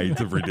to a height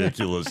of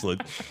ridiculous.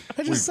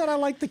 I just said I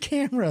like the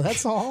camera.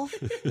 That's all.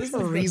 This is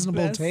a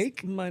reasonable best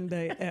take.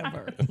 Monday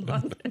ever.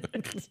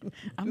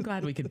 I'm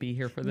glad we could be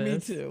here for Me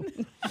this. too.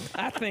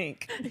 I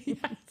think.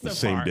 The So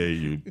same far. day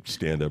you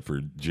stand up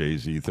for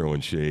Jay-Z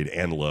throwing shade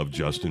and love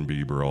Justin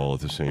Bieber all at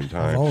the same I've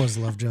time. always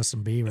loved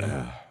Justin Bieber.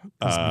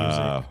 His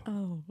music.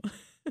 Oh.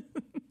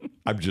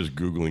 I'm just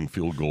Googling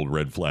field goal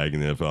red flag in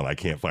the NFL and I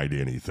can't find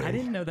anything. I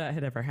didn't know that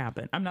had ever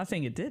happened. I'm not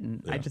saying it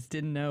didn't. I just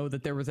didn't know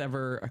that there was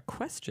ever a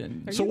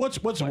question. So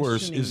what's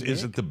worse? Is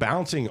questioning it the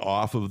bouncing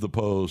off of the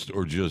post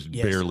or just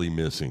Yes. barely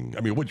missing?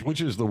 I mean,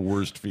 which is the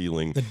worst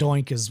feeling? The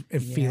doink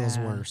feels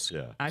Yeah. worse.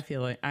 Yeah. I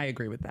feel like I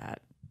agree with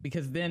that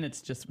because then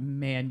it's just,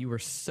 man, you were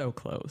so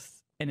close.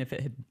 And if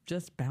it had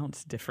just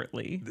bounced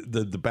differently.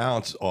 The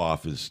bounce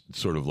off is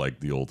sort of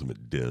like the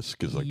ultimate diss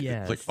because it's like,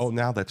 Yes. oh,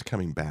 now that's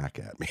coming back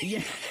at me.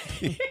 Yeah,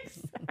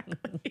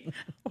 exactly.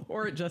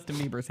 Or at Justin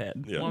Bieber's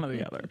head, Yeah. one or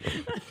the other.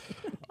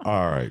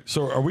 All right.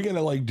 So are we going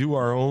to like do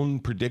our own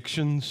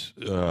predictions?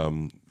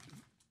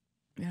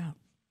 Yeah.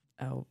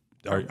 Oh.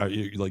 Are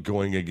you like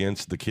going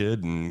against the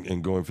kid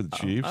and going for the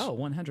Chiefs? Oh,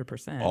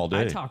 100%. All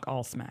day. I talk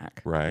all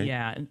smack. Right.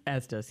 Yeah, and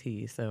as does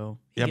he. So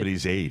Yeah, but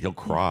he's 8. He'll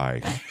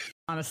cry.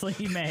 honestly,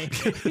 he may.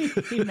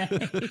 He may.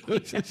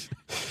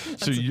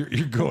 So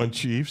you're going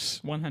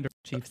Chiefs, 100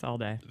 Chiefs all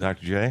day.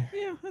 Dr. J?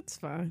 Yeah, that's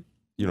fine.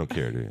 You don't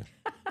care, do you?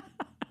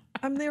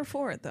 I'm there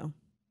for it though.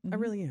 I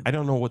really am. I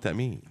don't know what that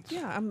means.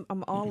 Yeah,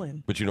 I'm all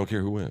in. But you don't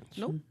care who wins?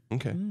 Nope.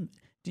 Okay.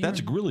 Do you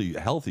That's really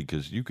healthy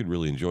because you could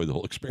really enjoy the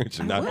whole experience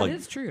and not that like,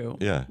 is true.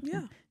 yeah.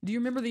 Yeah. Do you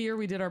remember the year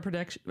we did our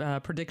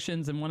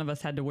predictions and one of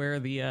us had to wear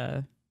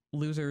the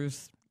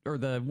losers or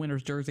the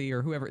winner's jersey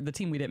or whoever, the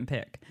team we didn't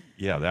pick?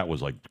 Yeah, that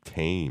was like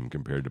tame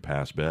compared to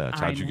past bets.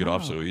 How'd you get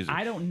off so easy?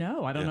 I don't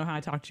know. I don't know how I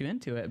talked you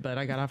into it, but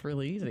I got off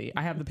really easy.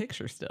 I have the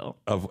picture still.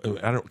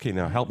 Okay,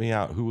 now help me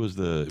out. Who was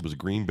it was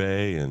Green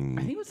Bay and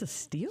I think it was the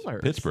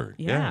Steelers. Pittsburgh,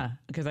 yeah. Yeah,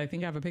 because I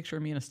think I have a picture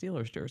of me in a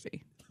Steelers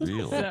jersey.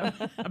 Really? So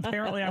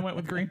apparently I went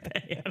with Green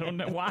Bay. I don't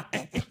know why.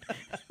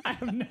 I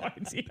have no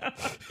idea.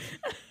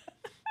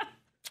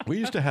 We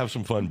used to have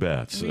some fun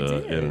bets We in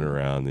did. and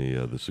around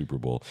the Super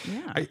Bowl.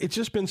 Yeah. It's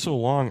just been so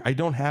long. I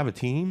don't have a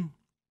team.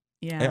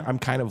 Yeah. I'm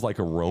kind of like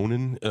a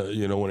Ronin,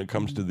 when it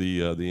comes to the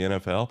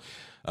NFL,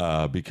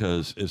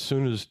 because as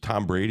soon as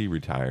Tom Brady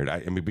retired, I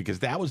mean, because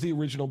that was the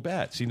original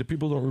bet. See, the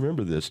people don't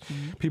remember this.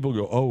 People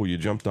go, "Oh, you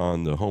jumped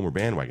on the Homer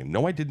bandwagon."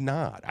 No, I did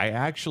not. I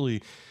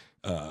actually.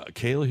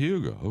 Kaylor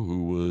Hugo,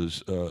 who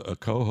was a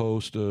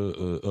co-host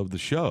of the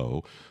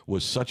show,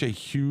 was such a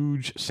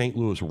huge St.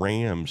 Louis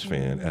Rams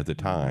fan at the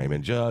time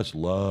and just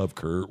loved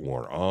Kurt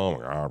Warner.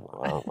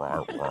 Oh,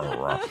 my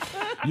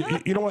God.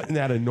 You know what? In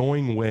that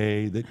annoying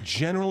way that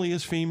generally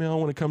is female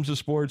when it comes to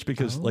sports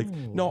because,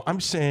 no,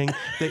 I'm saying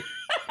that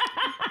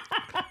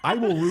I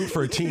will root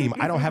for a team.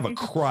 I don't have a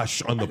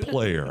crush on the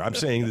player. I'm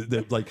saying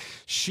that like,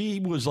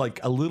 she was like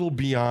a little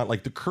beyond,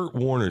 like the Kurt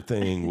Warner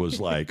thing was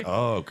like,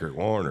 oh, Kurt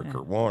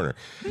Warner.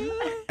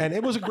 And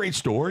it was a great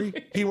story.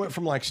 He went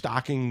from like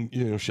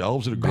stocking,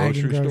 shelves at a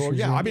Bagging grocery store. groceries,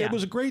 Yeah, yeah. I mean, it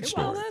was a great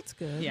story. Well, that's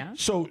good. Yeah.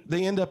 So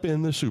they end up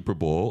in the Super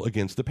Bowl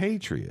against the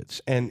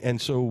Patriots. And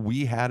so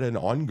we had an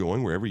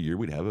ongoing where every year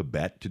we'd have a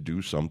bet to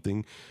do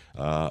something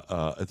at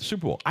the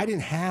Super Bowl. I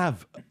didn't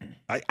have,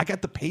 I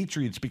got the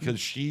Patriots because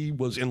she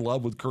was in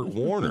love with Kurt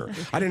Warner.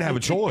 I didn't have a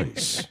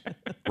choice,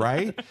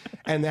 right?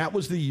 And that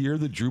was the year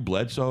that Drew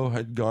Bledsoe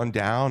had gone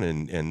down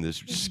and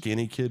this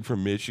skinny kid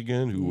from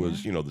Michigan who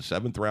was, the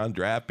 7th round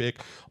draft pick,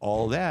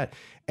 all that.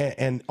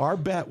 And our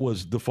bet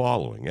was the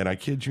following, and I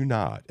kid you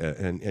not,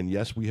 and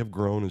yes, we have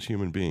grown as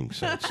human beings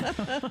since.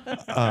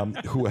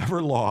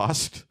 Whoever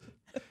lost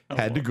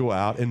had to go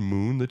out and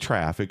moon the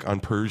traffic on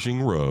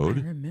Pershing Road.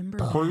 I remember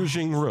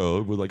Pershing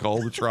Road with like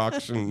all the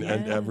trucks and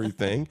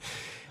everything.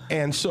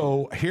 And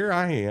so here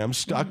I am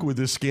stuck with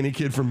this skinny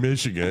kid from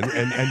Michigan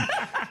and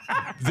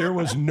there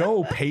was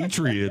no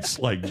Patriots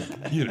like,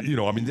 I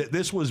mean,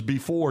 this was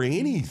before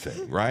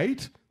anything,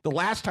 right? The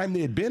last time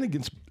they had been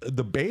against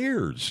the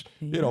Bears,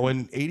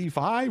 in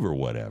 85 or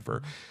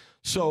whatever.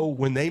 So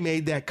when they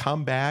made that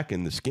comeback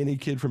and the skinny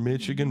kid from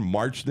Michigan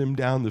marched them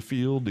down the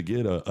field to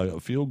get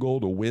a field goal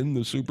to win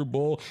the Super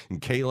Bowl,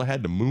 and Kayla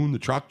had to moon the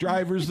truck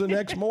drivers the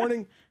next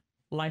morning,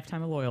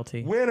 Lifetime of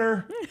loyalty.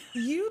 winner.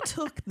 You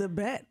took the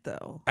bet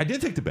though. I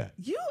did take the bet.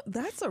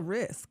 That's a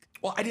risk.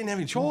 Well, I didn't have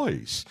any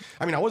choice.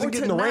 I mean, I wasn't Or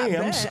to getting the not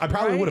Rams. bet, I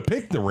probably right? would have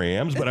picked the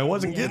Rams, but I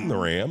wasn't getting the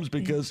Rams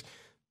because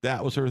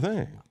that was her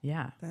thing.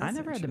 Yeah. I That's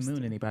never had to moon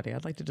interesting. anybody.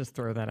 I'd like to just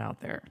throw that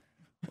out there.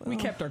 We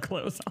kept our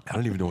clothes on. I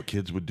don't even know what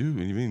kids would do.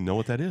 You even know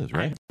what that is,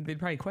 right? They'd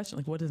probably question,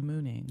 like, what is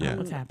mooning? Yeah.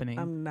 What's happening?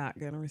 I'm not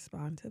going to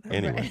respond to that.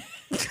 Anyway.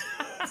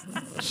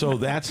 So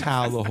that's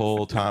how the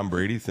whole Tom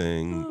Brady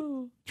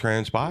thing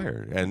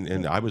transpired.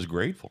 And I was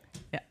grateful.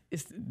 Yeah.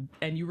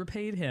 And you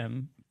repaid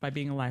him by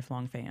being a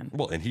lifelong fan.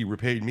 Well, and he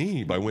repaid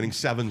me by winning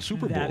 7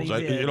 Super That Bowls.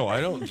 he did. I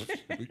don't,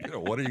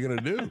 what are you going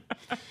to do?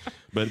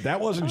 But that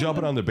wasn't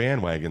jumping on the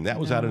bandwagon. That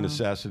was out of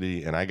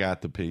necessity, and I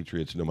got the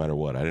Patriots no matter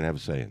what. I didn't have a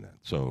say in that.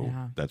 So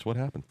that's what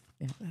happened.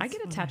 Yeah. I get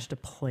attached to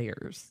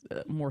players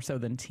more so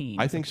than teams.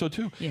 I think so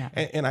too. Yeah.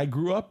 And I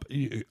grew up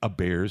a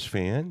Bears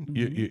fan.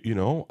 You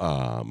know,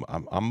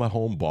 I'm a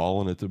home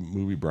balling at the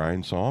movie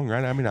Brian song,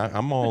 right? I mean,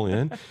 I'm all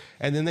in.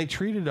 And then they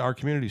treated our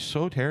community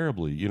so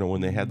terribly, you know, when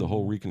they had the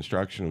whole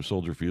reconstruction of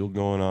Soldier Field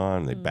going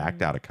on, and they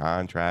backed out of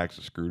contracts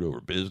and screwed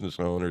over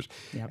business owners.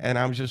 Yep. And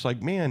I was just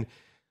like, man,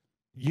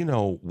 you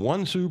know,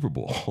 one Super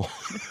Bowl.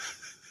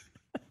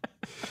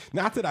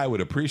 Not that I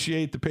would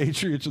appreciate the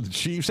Patriots or the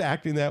Chiefs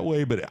acting that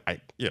way, but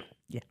yeah.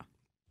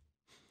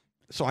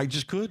 So I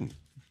just couldn't.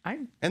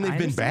 And they've been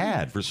understand.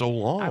 bad for so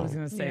long. I was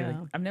going to say, like,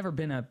 I've never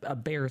been a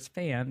Bears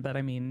fan, but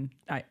I mean,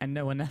 I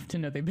know enough to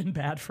know they've been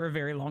bad for a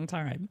very long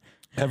time.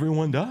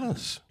 Everyone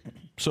does.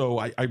 So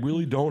I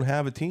really don't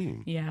have a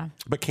team. Yeah.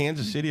 But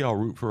Kansas City, I'll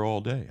root for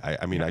all day.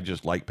 I mean, I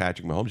just like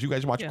Patrick Mahomes. You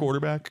guys watch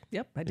quarterback?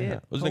 Yep, I did. Yeah.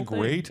 Wasn't it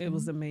great? It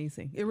was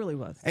amazing. It really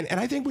was. And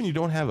I think when you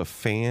don't have a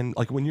fan,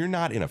 like when you're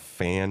not in a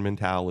fan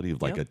mentality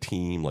of like a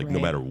team, like no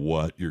matter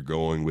what you're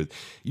going with,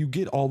 you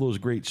get all those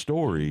great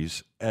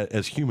stories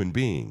as human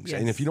beings. Yes.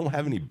 And if you don't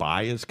have any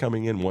bias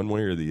coming in one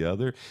way or the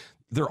other,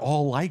 they're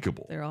all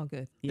likable. They're all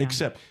good. Yeah.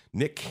 Except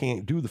Nick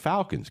can't do the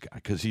Falcons guy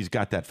because he's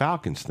got that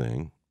Falcons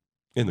thing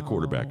in the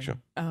quarterback show.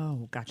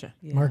 Oh, gotcha.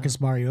 Yeah.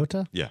 Marcus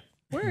Mariota. Yeah.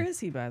 Where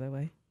is he, by the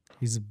way?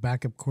 He's a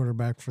backup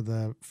quarterback for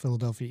the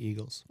Philadelphia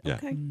Eagles. Yeah.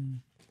 Okay.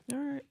 All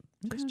right.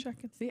 Just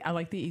checking. See, I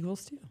like the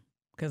Eagles too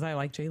because I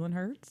like Jalen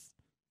Hurts.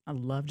 I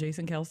love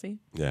Jason Kelsey.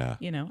 Yeah.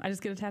 You know, I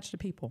just get attached to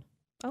people.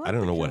 I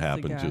don't know what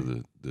happened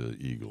to the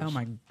Eagles. Oh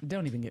my,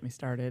 don't even get me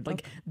started.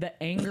 Like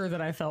the anger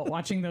that I felt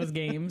watching those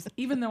games,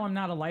 even though I'm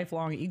not a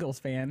lifelong Eagles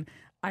fan,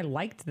 I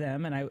liked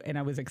them and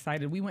I was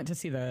excited. We went to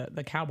see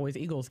the Cowboys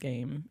Eagles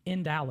game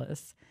in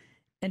Dallas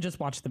and just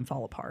watched them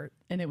fall apart.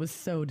 And it was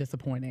so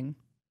disappointing.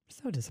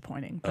 So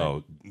disappointing. But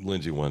Oh,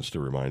 Lindsay wants to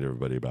remind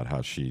everybody about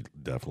how she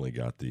definitely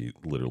got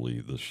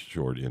literally the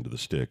short end of the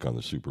stick on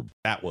the Super Bowl.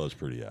 That was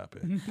pretty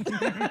epic.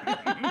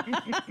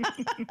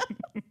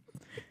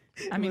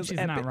 I mean, she's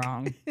not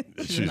wrong.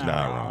 She's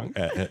not wrong.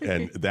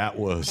 And that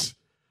was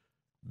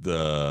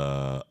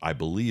I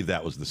believe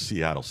that was the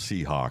Seattle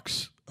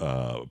Seahawks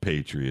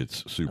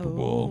Patriots Super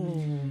Bowl.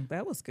 Oh,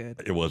 that was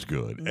good. It was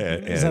good. Mm-hmm.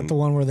 And Is that the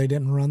one where they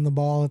didn't run the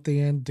ball at the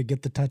end to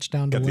get the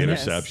touchdown to got win? the it?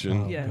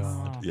 interception? Oh, Yes.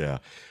 God. Yeah.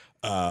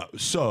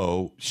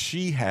 So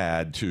she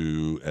had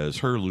to, as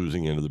her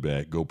losing end of the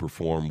bet, go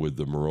perform with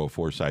the Moreau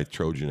Forsyth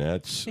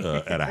Trojanettes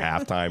at a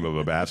halftime of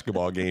a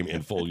basketball game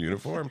in full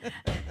uniform.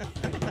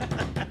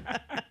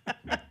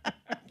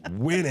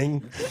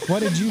 Winning.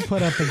 What did you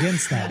put up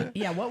against that?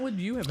 Yeah, what would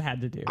you have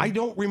had to do? I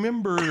don't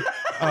remember.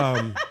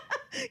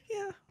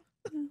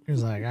 He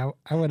was like,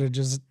 I would have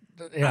just.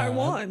 Yeah, I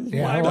won.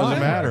 Yeah, Why I It won. doesn't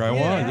matter. I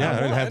won. Yeah, Yeah, I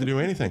didn't I have to do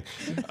anything.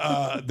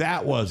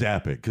 That was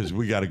epic because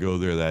we got to go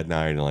there that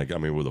night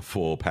and with a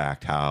full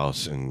packed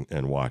house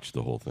and watch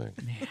the whole thing.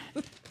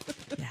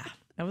 Yeah,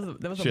 that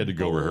was She had to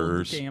go bold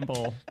rehearse.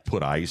 gamble.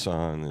 Put ice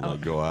on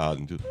and go out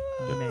and do.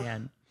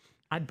 Man,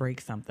 I'd break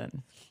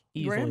something.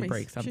 Easily Grammys.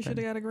 break something. She should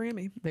have got a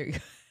Grammy. There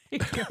you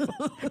go.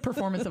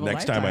 Performance of a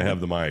Next lifetime. time I have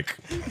the mic.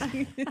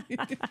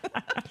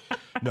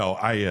 No,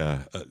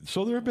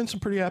 so there have been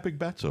some pretty epic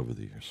bets over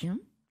the years. Yeah.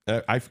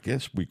 I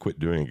guess we quit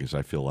doing it because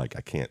I feel like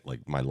I can't,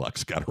 my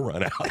luck's got to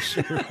run out.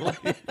 Surely.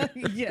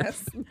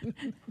 Yes.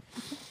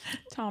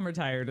 Tom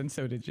retired, and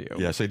so did you.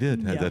 Yes, I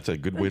did. Yeah. That's a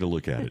good way to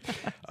look at it.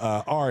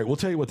 All right, we'll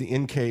tell you what the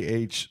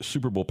NKH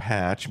Super Bowl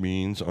patch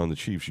means on the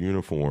Chiefs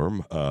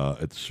uniform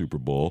at the Super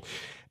Bowl.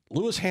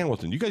 Lewis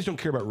Hamilton, you guys don't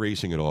care about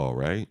racing at all,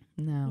 right?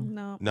 No.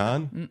 No.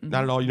 None? Mm-mm.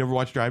 Not at all? You never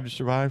watched Drive to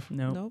Survive?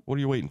 No. Nope. What are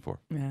you waiting for?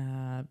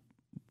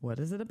 What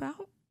is it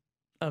about?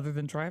 Other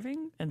than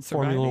driving and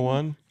surviving? Formula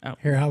One? Oh.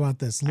 Here, how about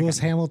this? Lewis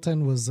got it.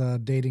 Hamilton was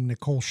dating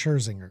Nicole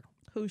Scherzinger.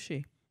 Who's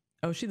she?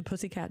 Oh, she the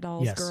Pussycat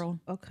Dolls Yes. girl?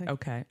 Okay.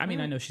 Okay. I mean,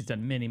 I know she's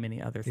done many,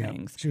 many other Yeah.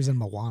 things. She was in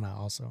Moana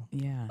also.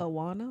 Yeah.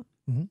 Awana?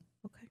 Mhm.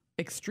 Okay.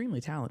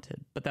 Extremely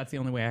talented, but that's the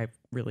only way I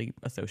really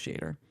associate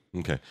her.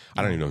 Okay.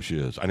 I don't even know who she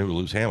is. I know who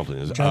Lewis Hamilton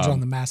is. Judge on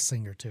The Masked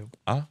Singer, too.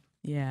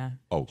 Yeah.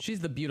 Oh. She's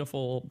the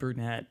beautiful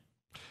brunette.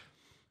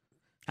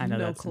 I know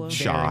No that's clue. very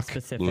Shock.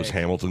 specific. Lewis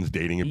Hamilton's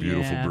dating a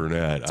beautiful Yeah.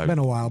 brunette. It's been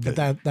a while, but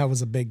that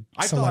was a big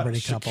I celebrity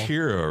thought couple.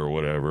 Shakira or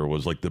whatever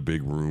was like the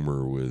big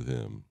rumor with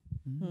him.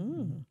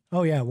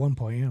 Oh, yeah, at one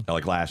point, yeah.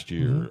 Like last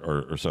year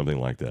or something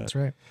like that. That's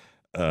right.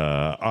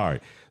 All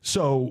right.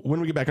 So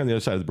when we get back on the other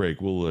side of the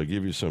break, we'll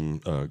give you some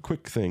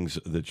quick things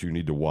that you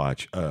need to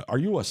watch. Are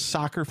you a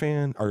soccer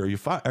fan? Or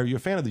are you a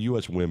fan of the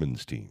U.S.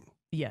 women's team?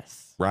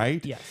 Yes.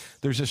 Right? Yes.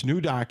 There's this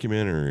new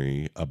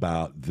documentary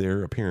about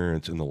their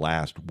appearance in the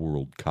last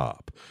World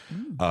Cup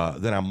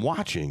that I'm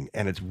watching,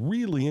 and it's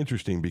really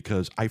interesting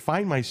because I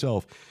find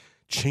myself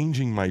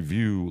changing my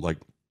view, like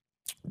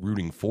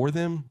rooting for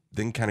them,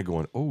 then kind of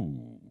going,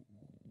 oh,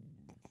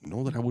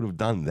 know that I would have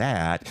done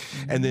that,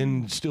 and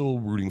then still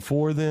rooting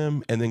for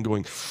them, and then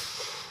going,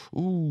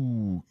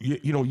 ooh,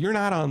 you know, you're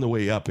not on the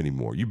way up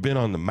anymore. You've been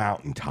on the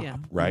mountaintop, Yeah.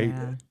 right?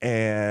 Yeah.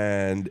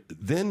 And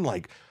then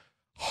like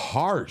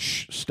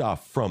harsh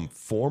stuff from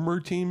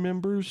former team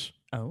members.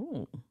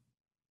 Oh.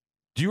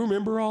 Do you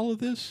remember all of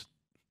this?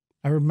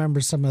 I remember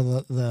some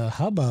of the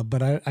hubbub,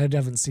 but I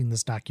haven't seen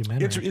this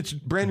documentary. It's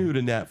brand new to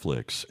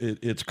Netflix.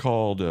 It's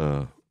called,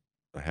 I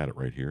had it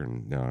right here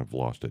and now I've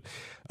lost it.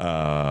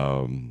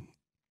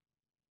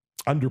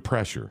 Under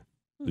Pressure,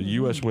 the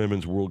U.S.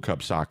 Women's World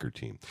Cup soccer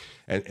team.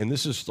 And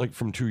this is like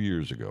from 2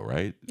 years ago,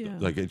 right? Yeah.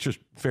 Like it's just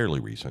fairly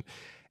recent.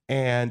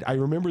 And I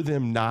remember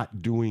them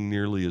not doing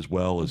nearly as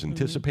well as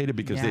anticipated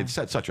because they had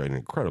set such an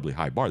incredibly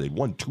high bar. They'd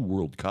won 2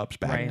 World Cups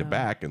back to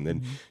back. And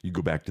then you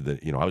go back to the,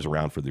 I was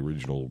around for the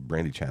original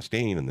Brandy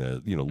Chastain in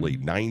the,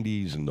 late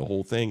 90s and the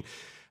whole thing.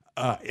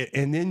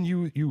 And then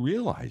you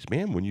realize,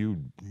 man, when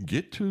you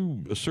get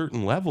to a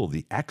certain level,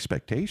 the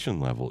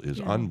expectation level is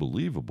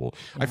unbelievable.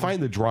 I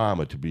find the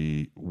drama to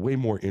be way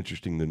more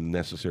interesting than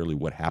necessarily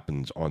what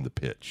happens on the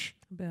pitch.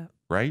 Bet.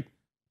 Right?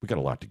 We got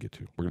a lot to get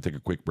to. We're going to take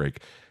a quick break.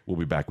 We'll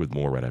be back with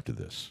more right after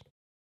this.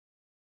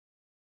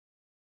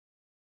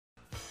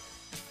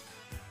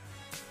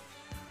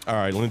 All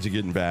right, Lindsay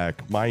getting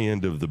back. My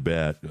end of the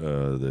bet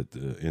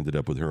that ended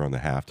up with her on the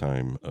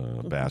halftime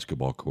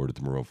basketball court at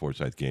the Monroe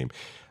Forsyth game.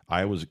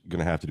 I was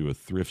going to have to do a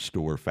thrift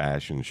store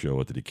fashion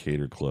show at the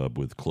Decatur Club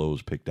with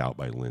clothes picked out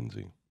by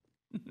Lindsay.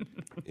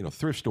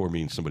 Thrift store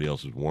means somebody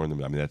else has worn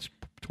them. I mean, that's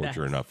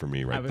torture enough for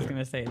me right there. I was going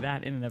to say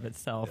that in and of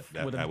itself.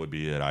 That would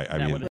be it. I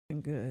That mean, would have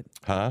been good.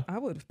 huh? I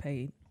would have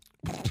paid.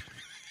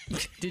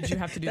 Did you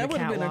have to do That the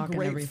would have been a catwalk and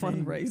great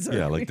everything? fundraiser.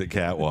 Yeah, like the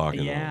catwalk.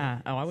 And Yeah.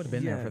 Oh, I would have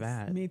been there for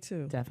that. Me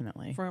too.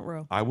 Definitely. Front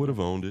row. I would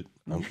have owned it.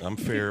 I'm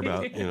fair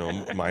about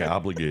my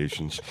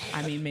obligations.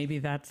 I mean, maybe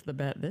that's the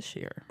bet this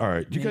year. All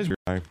right, do you guys?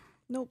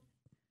 Nope.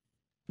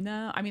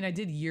 No, I mean, I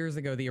did years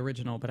ago the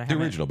original, but I The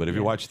haven't. original, but have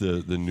you watched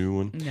the new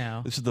one?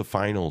 No. This is the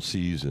final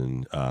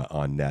season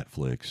on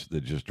Netflix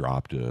that just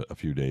dropped a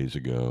few days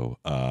ago,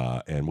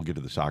 and we'll get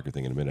to the soccer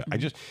thing in a minute.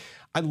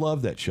 I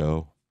love that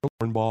show,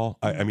 Cornball.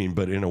 I mean,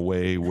 but in a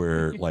way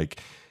where like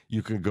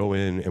you can go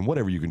in and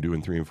whatever you can do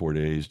in 3 and 4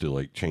 days to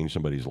like change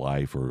somebody's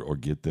life or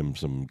get them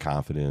some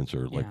confidence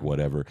or like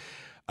whatever.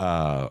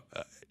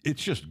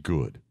 It's just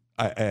good,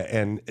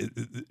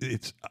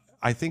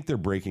 I think they're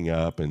breaking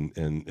up and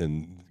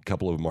a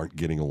couple of them aren't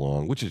getting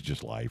along, which is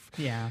just life.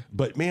 Yeah.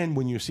 But man,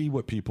 when you see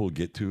what people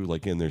get to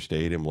like in their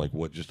stadium, like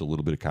what, just a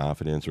little bit of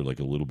confidence or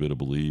like a little bit of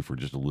belief or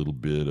just a little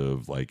bit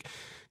of like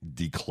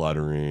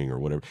decluttering or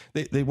whatever.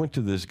 They went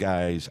to this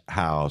guy's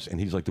house and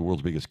he's like the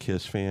world's biggest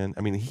Kiss fan.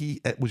 I mean,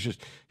 it was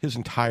just his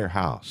entire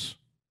house.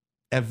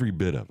 Every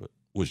bit of it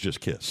was just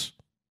Kiss.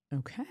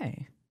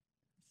 Okay.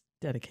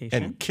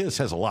 Dedication. And Kiss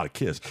has a lot of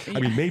Kiss. I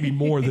mean, maybe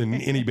more than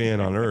any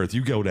band on earth.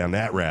 You go down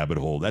that rabbit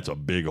hole, that's a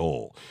big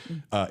hole.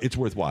 It's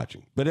worth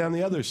watching. But on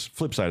the other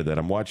flip side of that,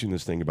 I'm watching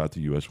this thing about the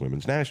U.S.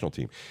 women's national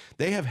team.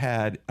 They have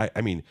had, I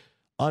mean,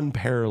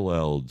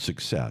 unparalleled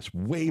success,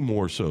 way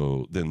more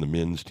so than the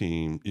men's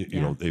team.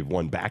 You know, they've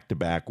won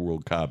back-to-back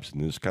World Cups,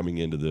 and this coming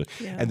into the,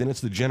 and then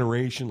it's the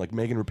generation, like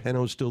Megan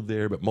Rapinoe's still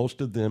there, but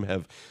most of them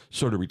have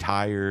sort of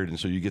retired, and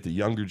so you get the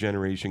younger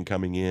generation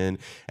coming in,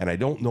 and I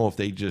don't know if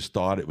they just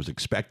thought it was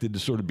expected to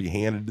sort of be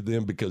handed to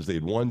them because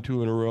they'd won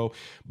 2 in a row,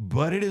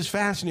 but it is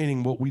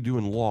fascinating what we do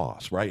in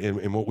loss, right,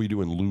 and what we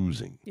do in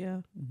losing.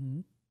 Yeah.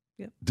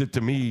 To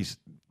me,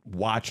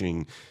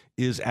 watching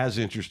is as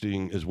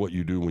interesting as what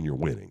you do when you're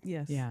winning.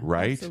 Yes. Yeah.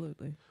 Right?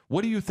 Absolutely.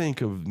 What do you think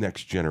of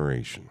next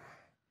generation?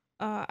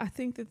 I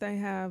think that they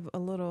have a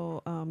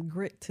little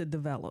grit to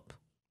develop.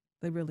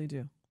 They really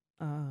do.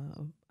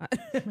 I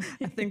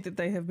think that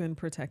they have been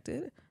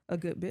protected a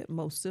good bit,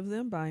 most of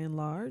them by and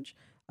large.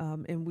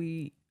 And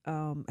we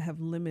have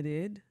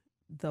limited,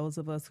 those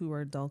of us who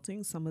are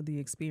adulting, some of the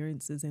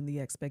experiences and the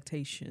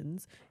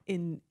expectations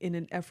in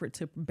an effort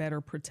to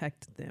better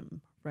protect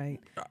them.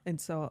 Right.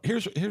 And so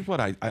here's what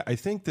I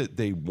think that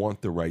they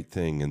want the right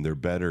thing and they're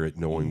better at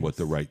knowing what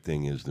the right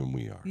thing is than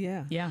we are.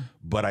 Yeah. Yeah.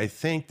 But I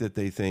think that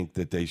they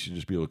should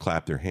just be able to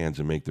clap their hands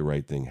and make the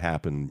right thing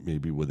happen,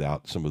 maybe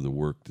without some of the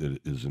work that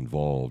is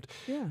involved.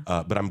 Yeah.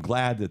 But I'm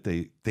glad that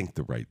they think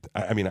the right.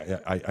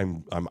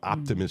 I'm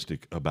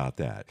optimistic about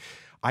that.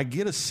 I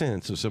get a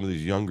sense of some of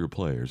these younger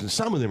players, and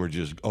some of them are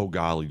just, oh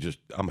golly, just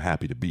I'm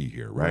happy to be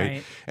here,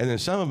 right? And then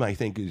some of them I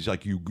think is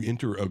like you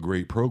enter a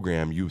great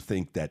program, you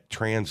think that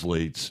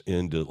translates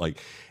into like,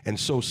 and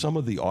so some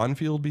of the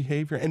on-field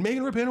behavior, and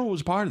Megan Rapinoe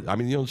was part of it. I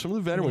mean, you know, some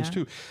of the veterans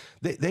too,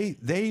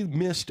 they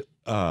missed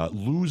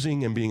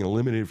losing and being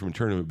eliminated from a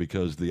tournament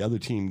because the other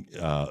team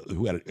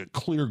who had a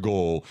clear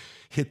goal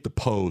hit the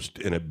post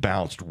and it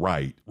bounced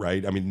right.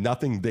 I mean,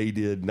 nothing they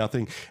did,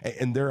 nothing.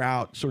 And they're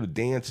out sort of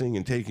dancing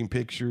and taking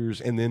pictures.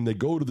 And then they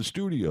go to the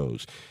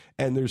studios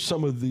and there's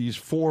some of these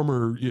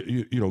former,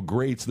 you know,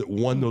 greats that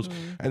won those.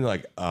 And they're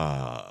like,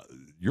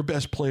 your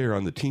best player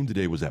on the team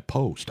today was that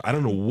post. I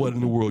don't know what in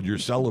the world you're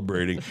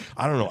celebrating.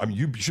 I don't know. I mean,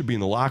 you should be in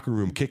the locker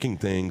room kicking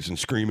things and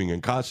screaming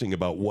and cussing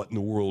about what in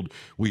the world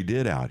we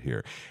did out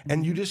here.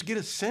 And you just get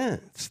a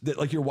sense that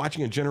like you're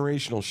watching a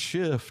generational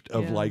shift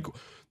of like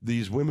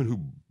these women who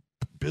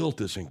built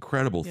this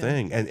incredible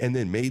thing and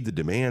then made the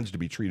demands to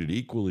be treated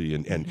equally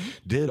and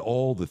did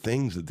all the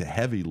things, that the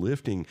heavy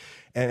lifting.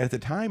 And at the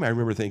time, I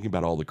remember thinking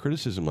about all the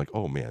criticism, like,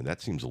 oh man, that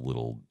seems a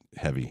little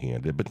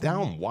heavy-handed. But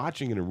now I'm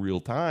watching it in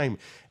real time,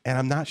 and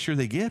I'm not sure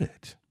they get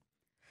it.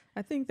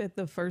 I think that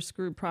the first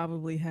group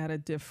probably had a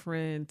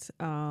different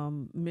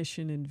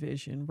mission and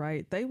vision,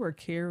 right? They were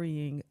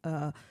carrying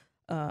a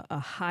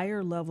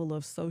higher level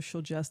of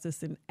social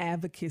justice and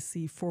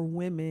advocacy for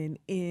women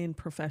in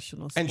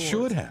professional sports. And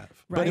should have.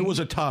 Right? But it was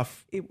a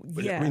tough, I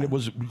mean, it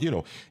was,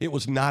 it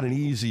was not an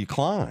easy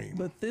climb.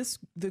 But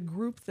the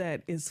group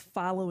that is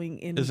following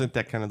in. Isn't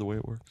that kind of the way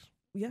it works?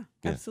 Yeah,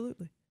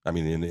 absolutely. I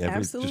mean, in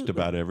just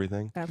about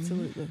everything.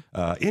 Absolutely.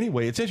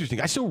 Anyway, it's interesting.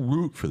 I still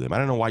root for them. I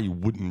don't know why you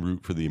wouldn't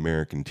root for the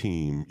American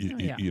team,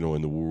 you know,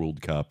 in the World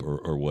Cup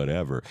or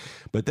whatever.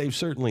 But they've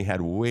certainly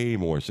had way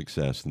more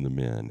success than the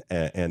men.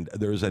 And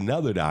there's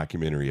another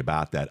documentary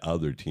about that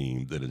other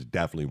team that is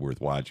definitely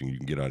worth watching. You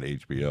can get on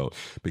HBO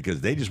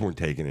because they just weren't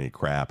taking any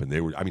crap. And they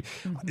were, I mean,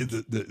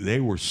 they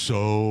were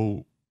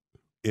so,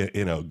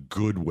 in a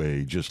good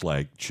way, just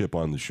like chip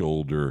on the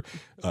shoulder.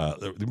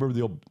 Remember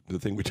the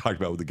thing we talked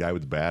about with the guy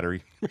with the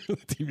battery, the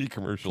TV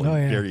commercial,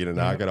 dare you to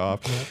knock it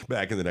off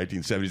back in the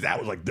 1970s? That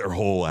was like their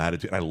whole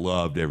attitude. I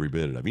loved every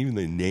bit of it. I mean, even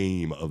the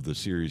name of the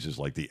series is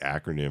like the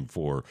acronym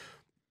for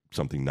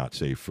something not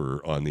safe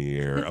for on the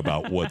air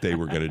about what they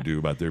were going to do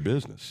about their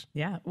business.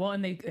 Yeah. Well,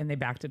 and they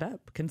backed it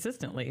up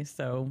consistently.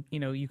 So, you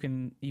know, you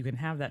can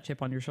have that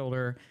chip on your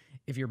shoulder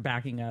if you're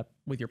backing up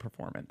with your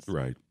performance.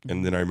 Right.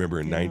 And then I remember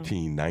in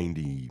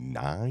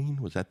 1999,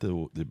 was that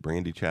the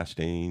Brandy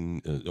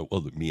Chastain,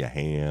 the Mia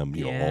Hamm,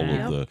 you know, all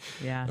of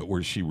the,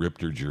 where she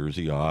ripped her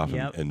jersey off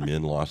and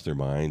men lost their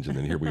minds. And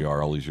then here we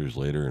are all these years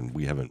later and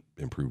we haven't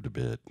improved a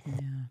bit. Yeah.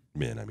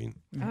 Men, I mean.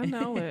 I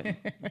know it.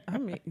 I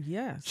mean,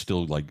 yes.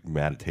 Still like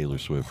mad at Taylor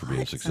Swift for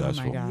being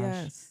successful. Oh my gosh.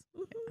 Yes.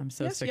 I'm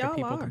so sick of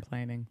people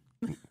complaining.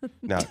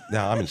 Now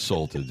I'm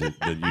insulted that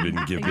you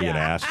didn't give me an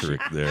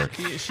asterisk there.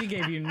 She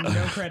gave you no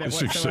credit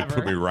She whatsoever.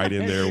 put me right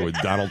in there with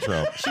Donald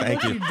Trump.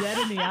 Thank you. She looked you dead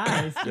in the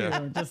eyes,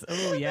 too. Just,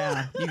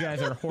 you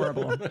guys are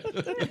horrible.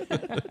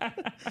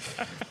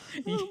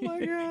 Oh,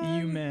 my God.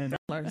 You men.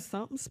 There's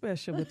something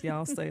special with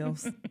y'all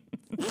selves.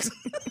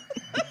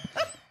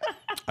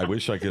 I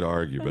wish I could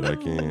argue, but I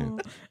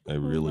can't. I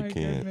really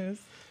can't.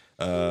 Goodness.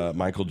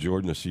 Michael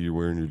Jordan, I see you're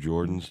wearing your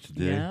Jordans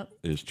today. Yep.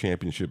 His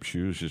championship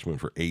shoes just went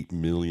for $8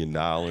 million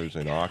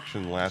in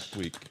auction last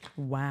week.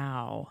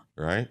 Wow.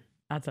 Right?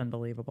 That's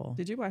unbelievable.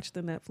 Did you watch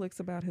the Netflix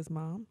about his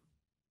mom?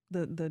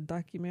 The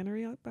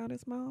documentary about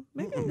his mom?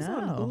 Maybe it was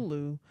on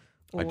Hulu.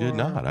 I did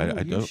not.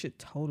 I You don't. should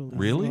totally.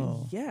 Really?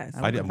 Yes.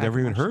 I've never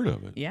even heard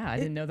of it. Yeah, I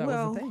didn't know that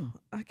was a thing.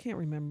 I can't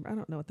remember. I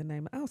don't know what the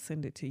name. I'll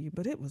send it to you,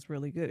 but it was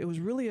really good. It was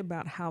really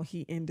about how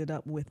he ended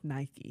up with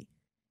Nike.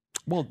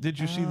 Well, did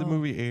you see the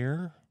movie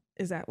Air?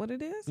 Is that what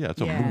it is? Yeah, it's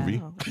a movie.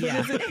 Oh.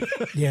 Yeah.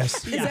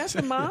 Yes. Is that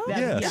the mom?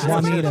 Yes.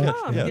 Juanita.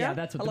 That's the mom. Yeah,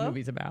 that's what the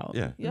movie's about.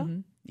 Yeah. Yeah.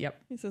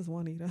 Yep. He says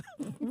Juanita.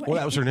 Well,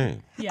 that was her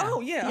name. Yeah.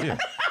 Oh, yeah.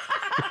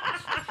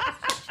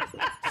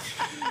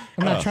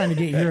 I'm not trying to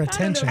get your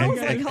attention. I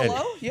was like,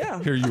 hello?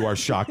 Yeah. Here you are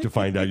shocked to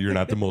find out you're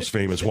not the most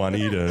famous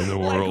Juanita in the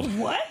world.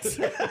 What?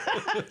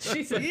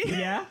 She said,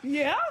 yeah.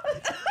 Yeah.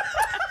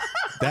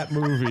 That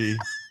movie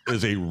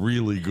is a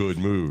really good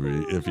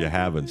movie if you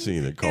haven't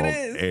seen it, called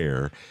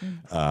Air.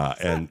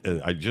 And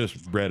I just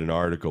read an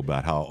article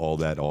about how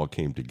all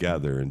came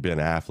together, and Ben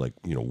Affleck,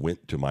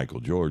 went to Michael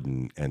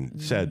Jordan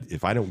and said,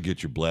 if I don't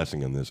get your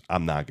blessing on this,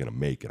 I'm not going to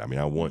make it. I mean,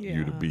 I want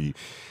you to be,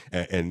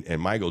 and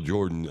Michael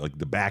Jordan, like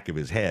the back of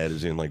his head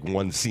is in like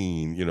one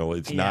scene,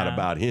 it's not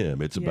about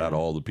him. It's about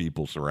all the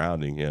people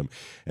surrounding him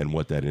and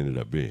what that ended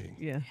up being.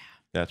 Yeah.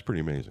 That's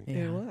pretty amazing.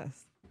 It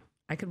was.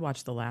 I could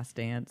watch The Last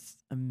Dance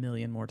a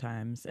million more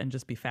times and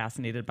just be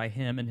fascinated by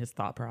him and his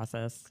thought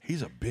process.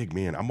 He's a big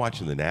man. I'm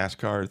watching the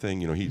NASCAR thing.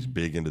 He's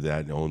big into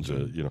that and owns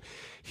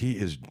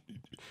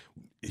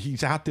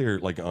he's out there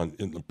like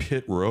in the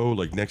pit row,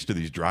 like next to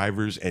these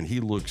drivers, and he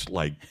looks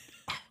like,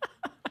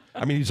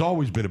 I mean, he's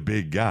always been a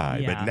big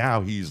guy, but now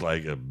he's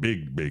like a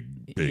big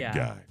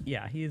guy.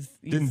 Yeah, he's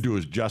didn't do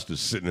his justice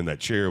sitting in that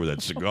chair with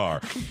that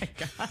cigar. Oh my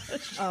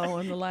gosh. Oh,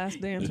 and the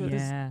last dance with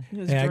his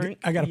Yeah, drink.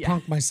 I got to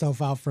punk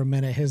myself out for a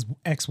minute. His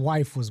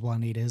ex-wife was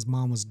Juanita. His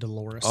mom was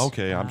Dolores.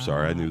 Okay, I'm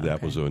sorry. I knew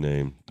that was her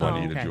name,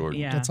 Juanita okay. Jordan.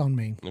 Yeah. That's on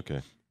me.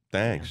 Okay,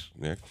 thanks,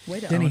 Nick.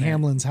 Way to Denny own it.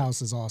 Hamlin's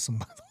house is awesome,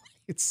 by the way.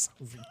 It's so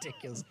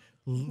ridiculous.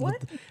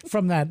 What?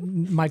 From that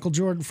Michael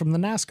Jordan from the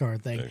NASCAR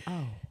thing.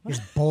 Oh, His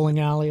bowling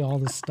alley, all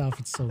this stuff.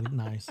 It's so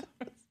nice.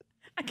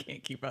 I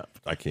can't keep up.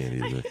 I can't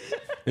either.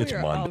 It's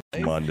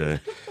Monday.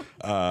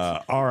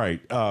 All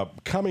right.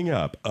 Coming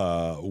up,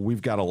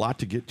 we've got a lot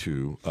to get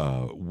to.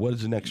 What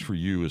is next for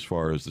you as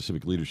far as the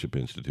Civic Leadership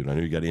Institute? I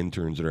know you got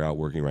interns that are out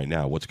working right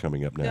now. What's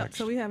coming up next? Yeah,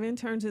 so we have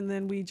interns, and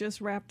then we just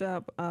wrapped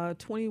up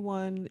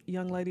 21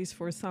 young ladies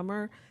for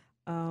summer.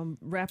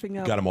 Wrapping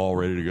up. Got them all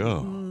ready to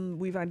go.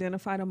 We've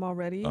identified them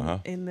already,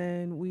 and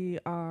then we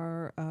are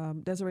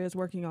Desiree is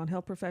working on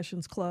Health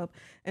Professions Club.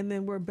 And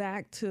then we're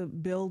back to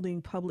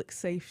building public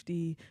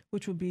safety,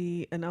 which will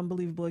be an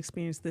unbelievable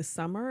experience this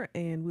summer.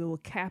 And we will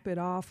cap it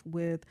off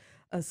with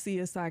a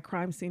CSI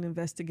crime scene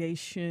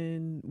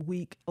investigation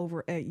week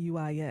over at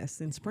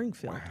UIS in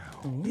Springfield.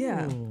 Wow.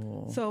 Yeah.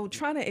 So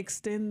trying to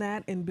extend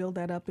that and build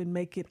that up and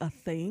make it a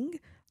thing.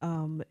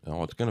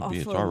 It's going to be.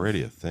 It's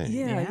already a thing.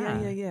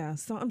 Yeah.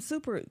 So I'm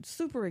super,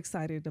 super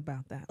excited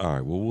about that. All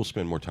right. Well, we'll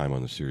spend more time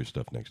on the serious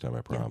stuff next time,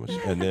 I promise.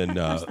 And then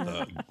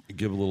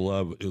give a little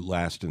love. It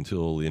lasts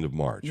until the end of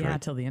March, Yeah,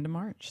 right? till the end of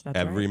March. That's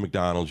Every right.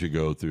 McDonald's you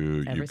go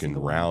through, Every you can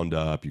single one. round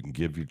up, you can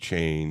give your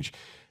change.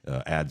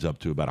 Adds up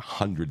to about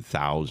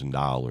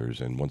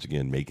 $100,000. And once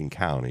again, Macon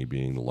County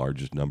being the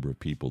largest number of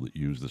people that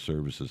use the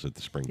services at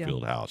the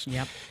Springfield House.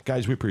 Yep.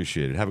 Guys, we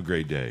appreciate it. Have a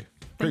great day.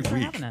 Thanks Great for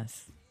week. having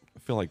us. I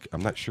feel like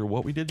I'm not sure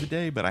what we did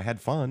today, but I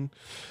had fun.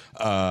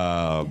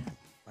 I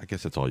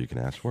guess that's all you can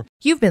ask for.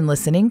 You've been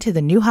listening to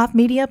the New Hoff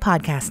Media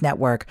Podcast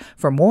Network.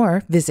 For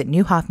more, visit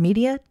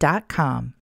newhoffmedia.com.